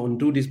able to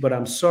undo this. But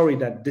I'm sorry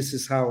that this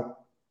is how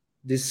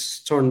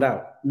this turned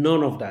out.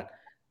 None of that.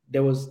 They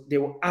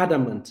were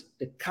adamant,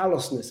 the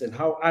callousness and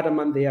how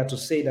adamant they are to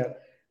say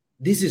that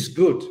this is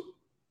good,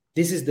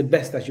 this is the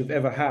best that you've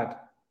ever had,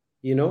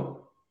 you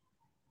know.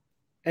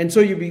 And so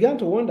you began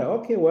to wonder,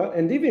 okay, well,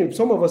 and even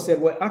some of us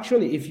said, well,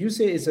 actually, if you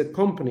say it's a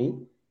company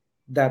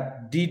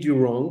that did you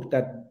wrong,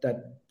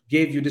 that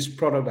gave you this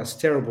product that's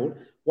terrible,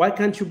 why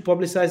can't you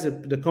publicize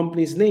the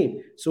company's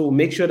name? So we'll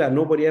make sure that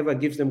nobody ever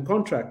gives them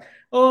contract.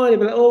 Oh, they'll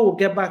be like, oh, we'll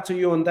get back to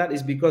you on that.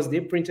 Is because they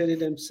printed it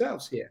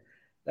themselves here.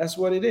 That's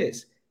what it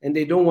is. And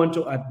they don't want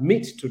to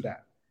admit to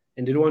that.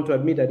 And they don't want to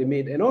admit that they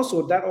made. And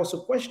also that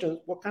also questions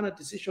what kind of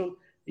decision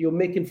you're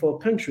making for a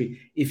country.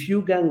 If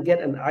you can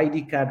get an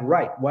ID card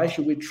right, why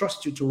should we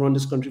trust you to run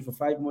this country for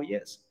 5 more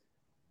years?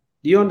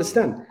 Do you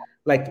understand?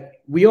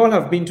 Like, we all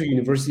have been to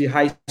university,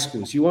 high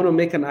schools. You want to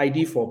make an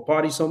ID for a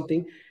party,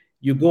 something,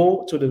 you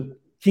go to the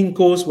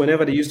Kinko's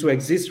whenever they used to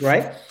exist,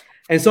 right?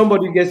 And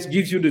somebody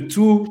gives you the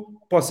two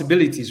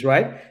possibilities,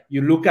 right?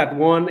 You look at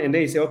one and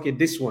they say, okay,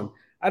 this one.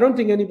 I don't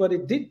think anybody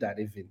did that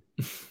even,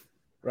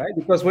 right?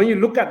 Because when you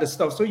look at the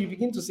stuff, so you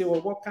begin to say,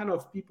 well, what kind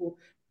of people?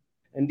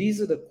 And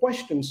these are the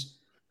questions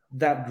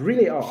that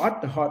really are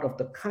at the heart of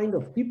the kind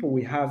of people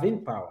we have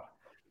in power.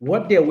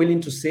 What they're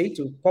willing to say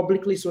to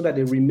publicly so that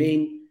they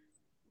remain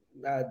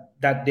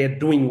that they're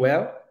doing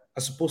well,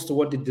 as opposed to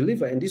what they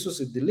deliver. And this was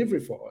a delivery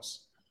for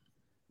us.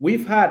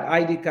 We've had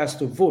ID cards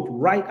to vote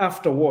right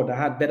after war that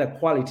had better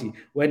quality,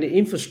 when the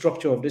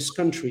infrastructure of this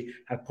country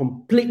had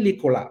completely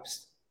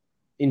collapsed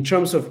in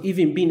terms of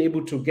even being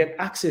able to get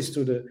access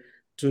to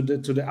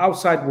the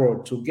outside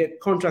world, to get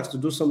contracts to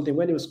do something.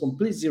 When it was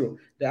complete zero,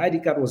 the ID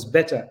card was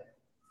better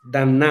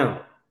than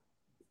now.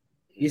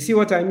 You see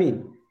what I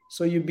mean?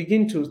 So you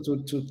begin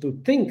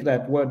to think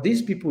that, well,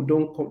 these people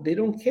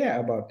don't care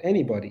about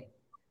anybody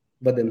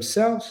but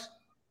themselves.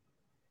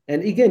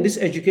 And again, this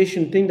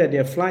education thing that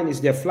they're flying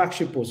is their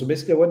flagship post. So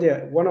basically,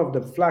 one of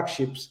the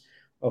flagships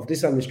of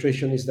this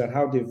administration is that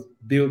how they've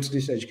built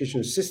this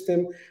education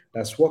system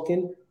that's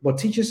working, but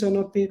teachers are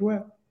not paid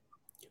well.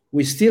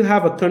 We still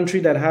have a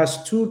country that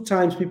has 2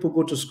 times people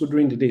go to school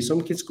during the day.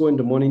 Some kids go in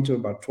the morning to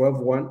about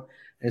 1,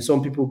 and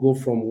some people go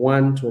from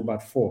 1 to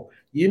about 4.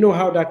 You know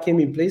how that came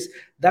in place?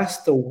 That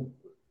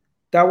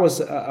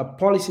was a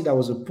policy that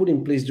was put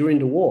in place during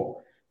the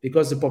war,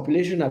 because the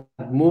population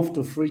had moved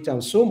to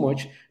Freetown so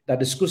much that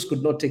the schools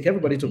could not take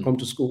everybody to come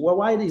to school. Well,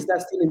 why is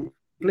that still in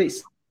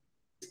place?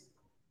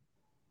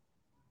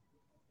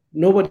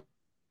 Nobody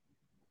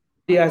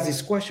asks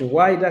this question.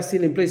 Why is that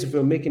still in place if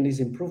we're making this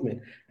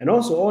improvement? And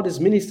also all these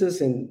ministers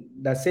and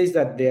that says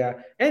that they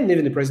are, and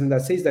even the president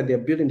that says that they're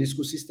building the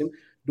school system.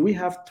 Do we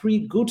have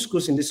 3 good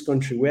schools in this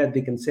country where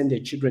they can send their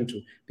children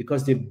to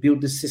because they've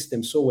built this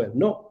system so well?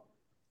 No.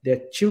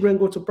 Their children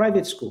go to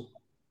private school.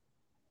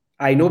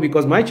 I know,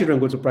 because my children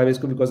go to private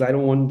school, because I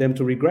don't want them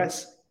to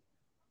regress.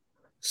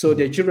 So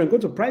their children go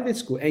to private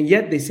school, and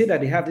yet they say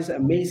that they have this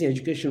amazing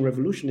education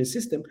revolutionary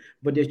system,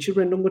 but their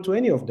children don't go to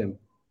any of them.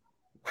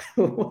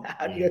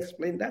 How do you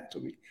explain that to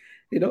me?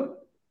 You know,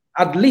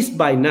 at least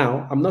by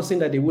now, I'm not saying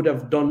that they would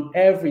have done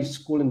every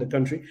school in the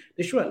country.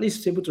 They should at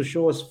least be able to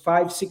show us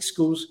 5, 6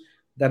 schools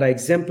that are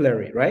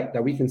exemplary, right?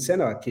 That we can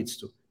send our kids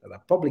to, that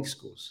are public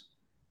schools.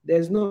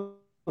 There's none.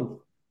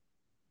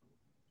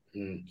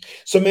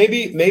 So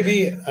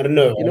maybe I don't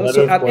know. You know,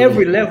 so at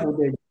every level,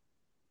 they.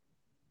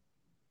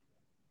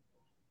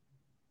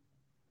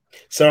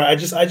 So I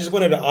just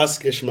wanted to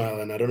ask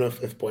Ishmael, and I don't know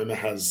if Boima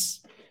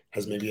has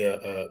maybe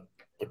a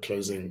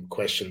closing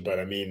question, but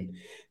I mean,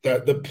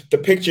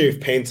 the picture you've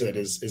painted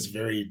is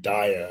very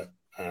dire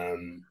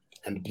and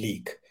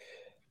bleak.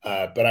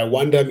 But I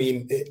wonder, I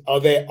mean, are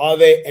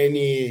there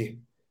any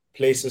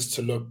places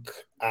to look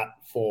at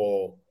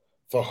for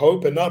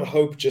hope, and not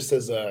hope just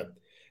as a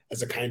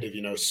kind of,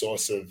 you know,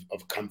 source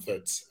of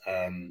comfort,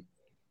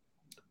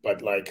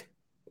 but like,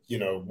 you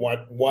know,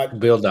 what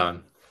build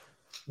on.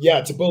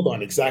 Yeah, to build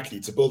on, exactly,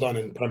 to build on,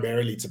 and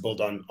primarily to build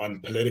on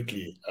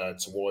politically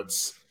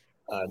towards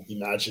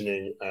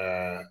imagining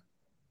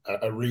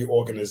a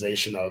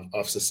reorganization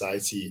of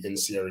society in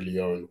Sierra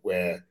Leone,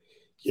 where,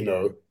 you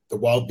know, the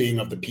well-being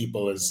of the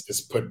people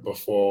is put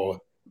before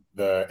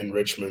the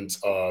enrichment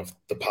of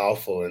the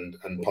powerful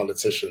and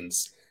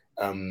politicians.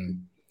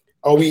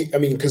 Are we? I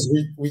mean, because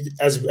we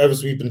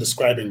as we've been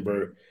describing,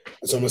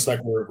 it's almost like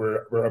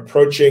we're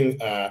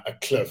approaching a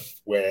cliff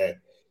where,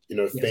 you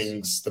know, Yes.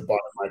 things, the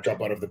bottom might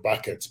drop out of the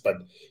bucket. But,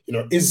 you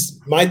know,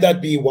 might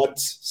that be what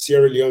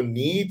Sierra Leone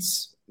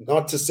needs?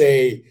 Not to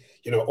say,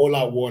 you know, all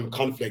out war and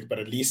conflict, but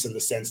at least in the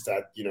sense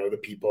that, you know, the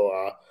people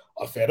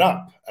are fed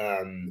up,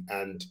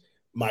 and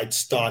might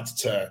start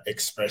to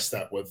express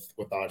that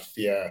without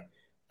fear,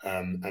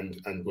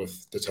 and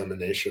with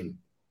determination.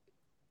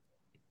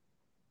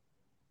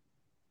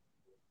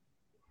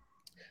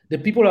 The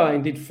people are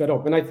indeed fed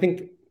up, and I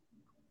think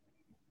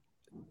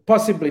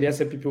possibly there's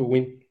a people who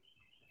win,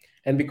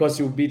 and because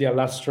it will be their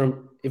last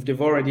term, if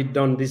they've already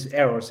done these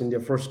errors in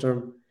their first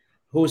term,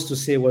 who's to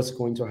say what's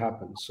going to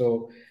happen?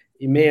 So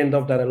it may end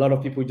up that a lot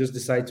of people just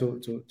decide to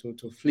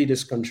flee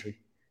this country,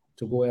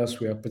 to go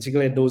elsewhere,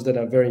 particularly those that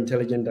are very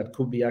intelligent, that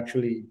could be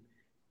actually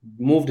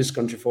move this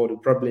country forward will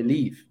probably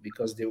leave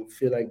because they will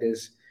feel like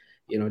there's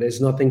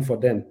nothing for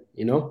them,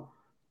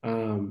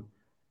 um,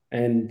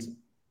 and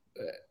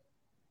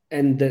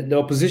the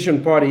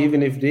opposition party,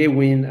 even if they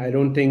win, I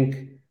don't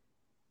think,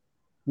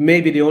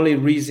 maybe the only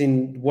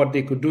reason what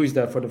they could do is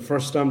that for the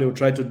first time they will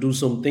try to do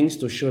some things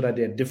to show that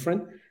they're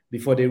different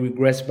before they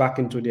regress back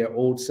into their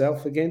old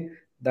self again.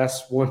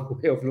 That's one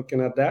way of looking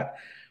at that.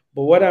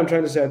 But what I'm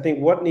trying to say, I think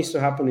what needs to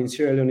happen in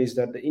Sierra Leone is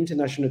that the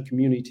international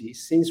community,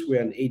 since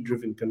we're an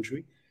aid-driven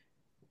country,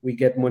 we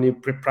get money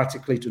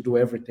practically to do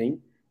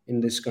everything in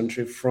this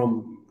country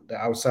from the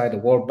outside, the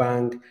World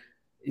Bank.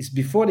 Is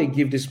before they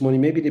give this money,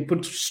 maybe they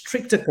put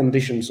stricter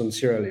conditions on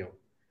Sierra Leone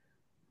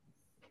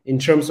in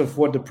terms of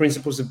what the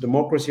principles of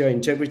democracy are,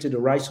 integrity, the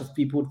rights of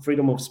people,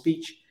 freedom of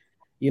speech,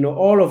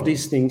 all of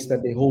these things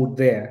that they hold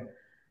there,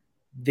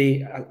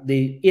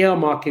 they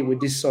earmark it with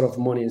this sort of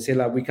money and say,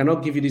 like, we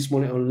cannot give you this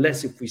money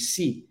unless if we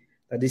see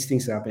that these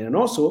things happen. And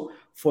also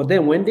for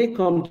them, when they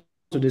come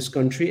to this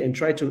country and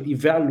try to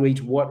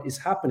evaluate what is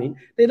happening,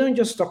 they don't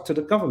just talk to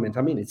the government.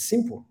 I mean, it's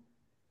simple.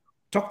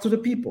 Talk to the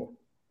people.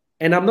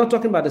 And I'm not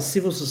talking about the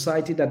civil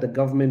society that the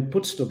government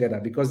puts together,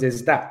 because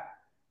there's that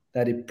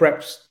it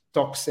preps,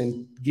 talks,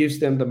 and gives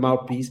them the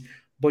mouthpiece.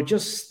 But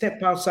just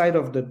step outside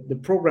of the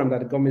program that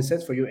the government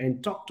sets for you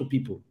and talk to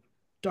people,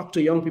 talk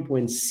to young people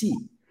and see,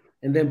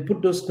 and then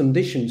put those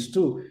conditions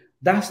too.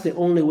 That's the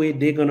only way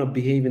they're going to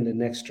behave in the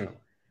next term.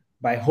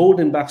 By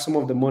holding back some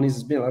of the monies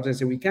that's been allowed, I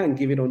say we can't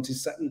give it until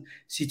certain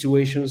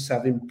situations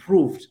have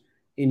improved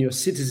in your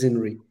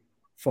citizenry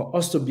for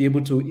us to be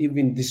able to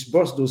even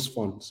disburse those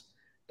funds.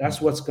 That's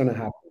what's going to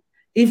happen.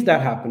 If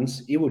that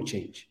happens, it will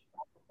change.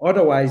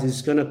 Otherwise,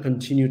 it's going to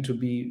continue to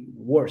be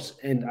worse.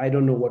 And I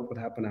don't know what would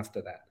happen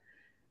after that,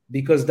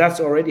 because that's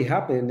already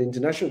happened. The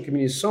international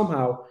community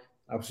somehow,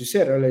 as you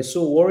said earlier, is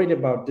so worried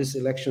about this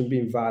election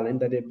being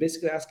violent that they're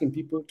basically asking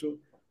people to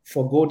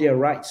forgo their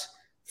rights,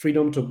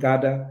 freedom to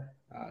gather,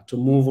 to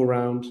move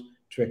around,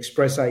 to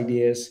express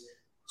ideas,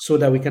 so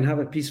that we can have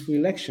a peaceful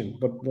election.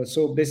 But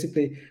so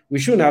basically, we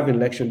shouldn't have an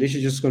election. They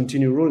should just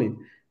continue ruling,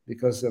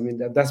 because I mean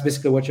that's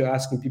basically what you're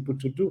asking people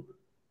to do.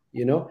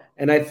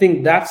 And I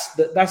think that's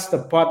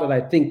the part that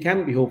I think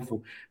can be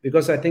hopeful,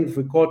 because I think if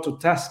we call to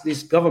task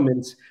these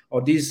governments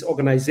or these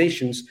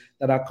organizations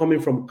that are coming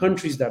from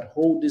countries that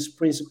hold these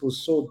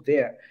principles so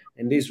dear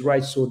and these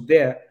rights so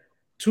dear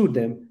to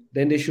them,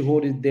 then they should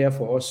hold it there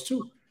for us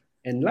too.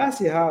 And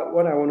lastly,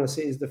 what I want to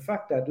say is the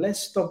fact that let's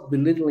stop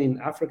belittling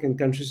African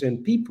countries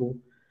and people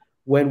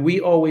when we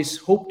always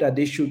hope that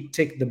they should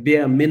take the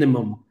bare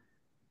minimum.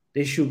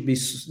 They should be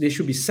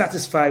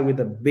satisfied with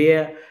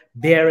the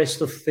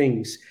barest of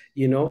things.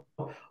 Sierra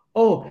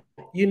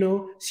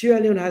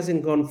Leone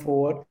hasn't gone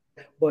forward,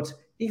 but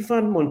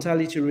infant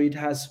mortality rate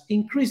has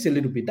increased a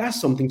little bit. That's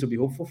something to be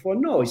hopeful for.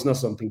 No, it's not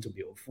something to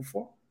be hopeful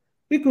for.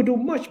 We could do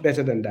much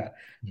better than that.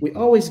 We're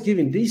always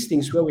giving these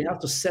things where we have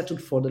to settle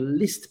for the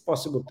least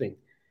possible thing.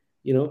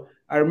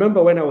 I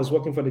remember when I was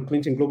working for the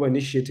Clinton Global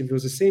Initiative, it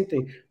was the same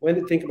thing. When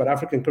they think about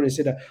African countries,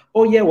 say that,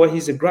 oh yeah, well,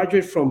 he's a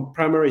graduate from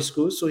primary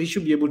school, so he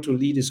should be able to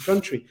lead his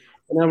country.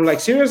 And I'm like,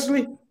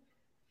 seriously?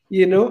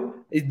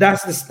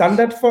 That's the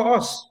standard for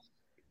us.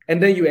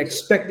 And then you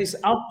expect these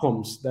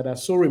outcomes that are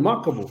so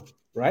remarkable,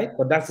 right?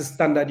 But that's the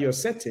standard you're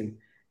setting.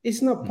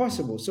 It's not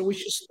possible. So we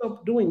should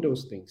stop doing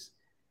those things,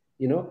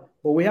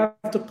 But we have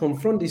to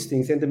confront these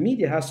things. And the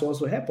media has to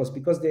also help us,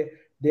 because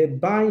they're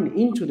buying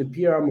into the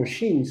PR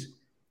machines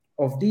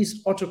of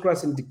these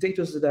autocrats and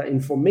dictators that are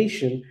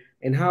information,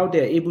 and how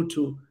they're able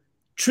to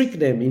trick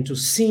them into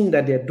seeing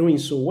that they're doing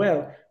so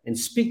well and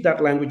speak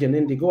that language. And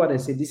then they go out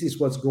and say, this is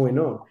what's going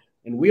on.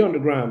 And we on the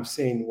ground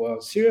saying,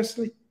 well,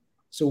 seriously?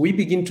 So we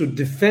begin to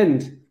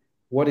defend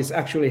what is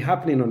actually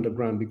happening on the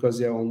ground, because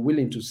they're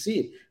unwilling to see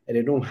it and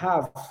they don't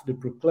have the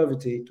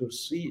proclivity to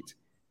see it,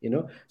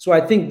 So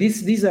I think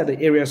these are the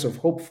areas of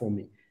hope for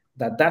me,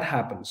 that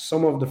happens.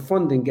 Some of the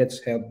funding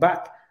gets held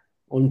back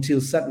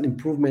until certain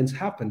improvements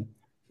happen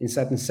in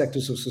certain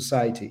sectors of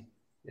society.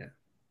 Yeah.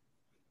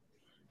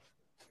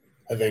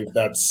 I think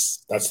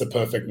that's the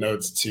perfect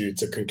note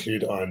to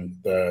conclude on,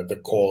 the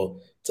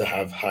call to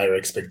have higher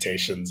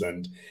expectations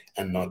and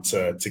not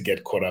to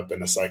get caught up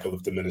in a cycle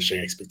of diminishing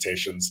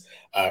expectations.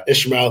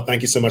 Ishmael,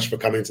 thank you so much for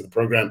coming to the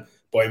program.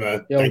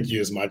 Boima, thank you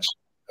as much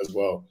as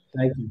well.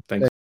 Thank you.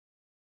 Thanks.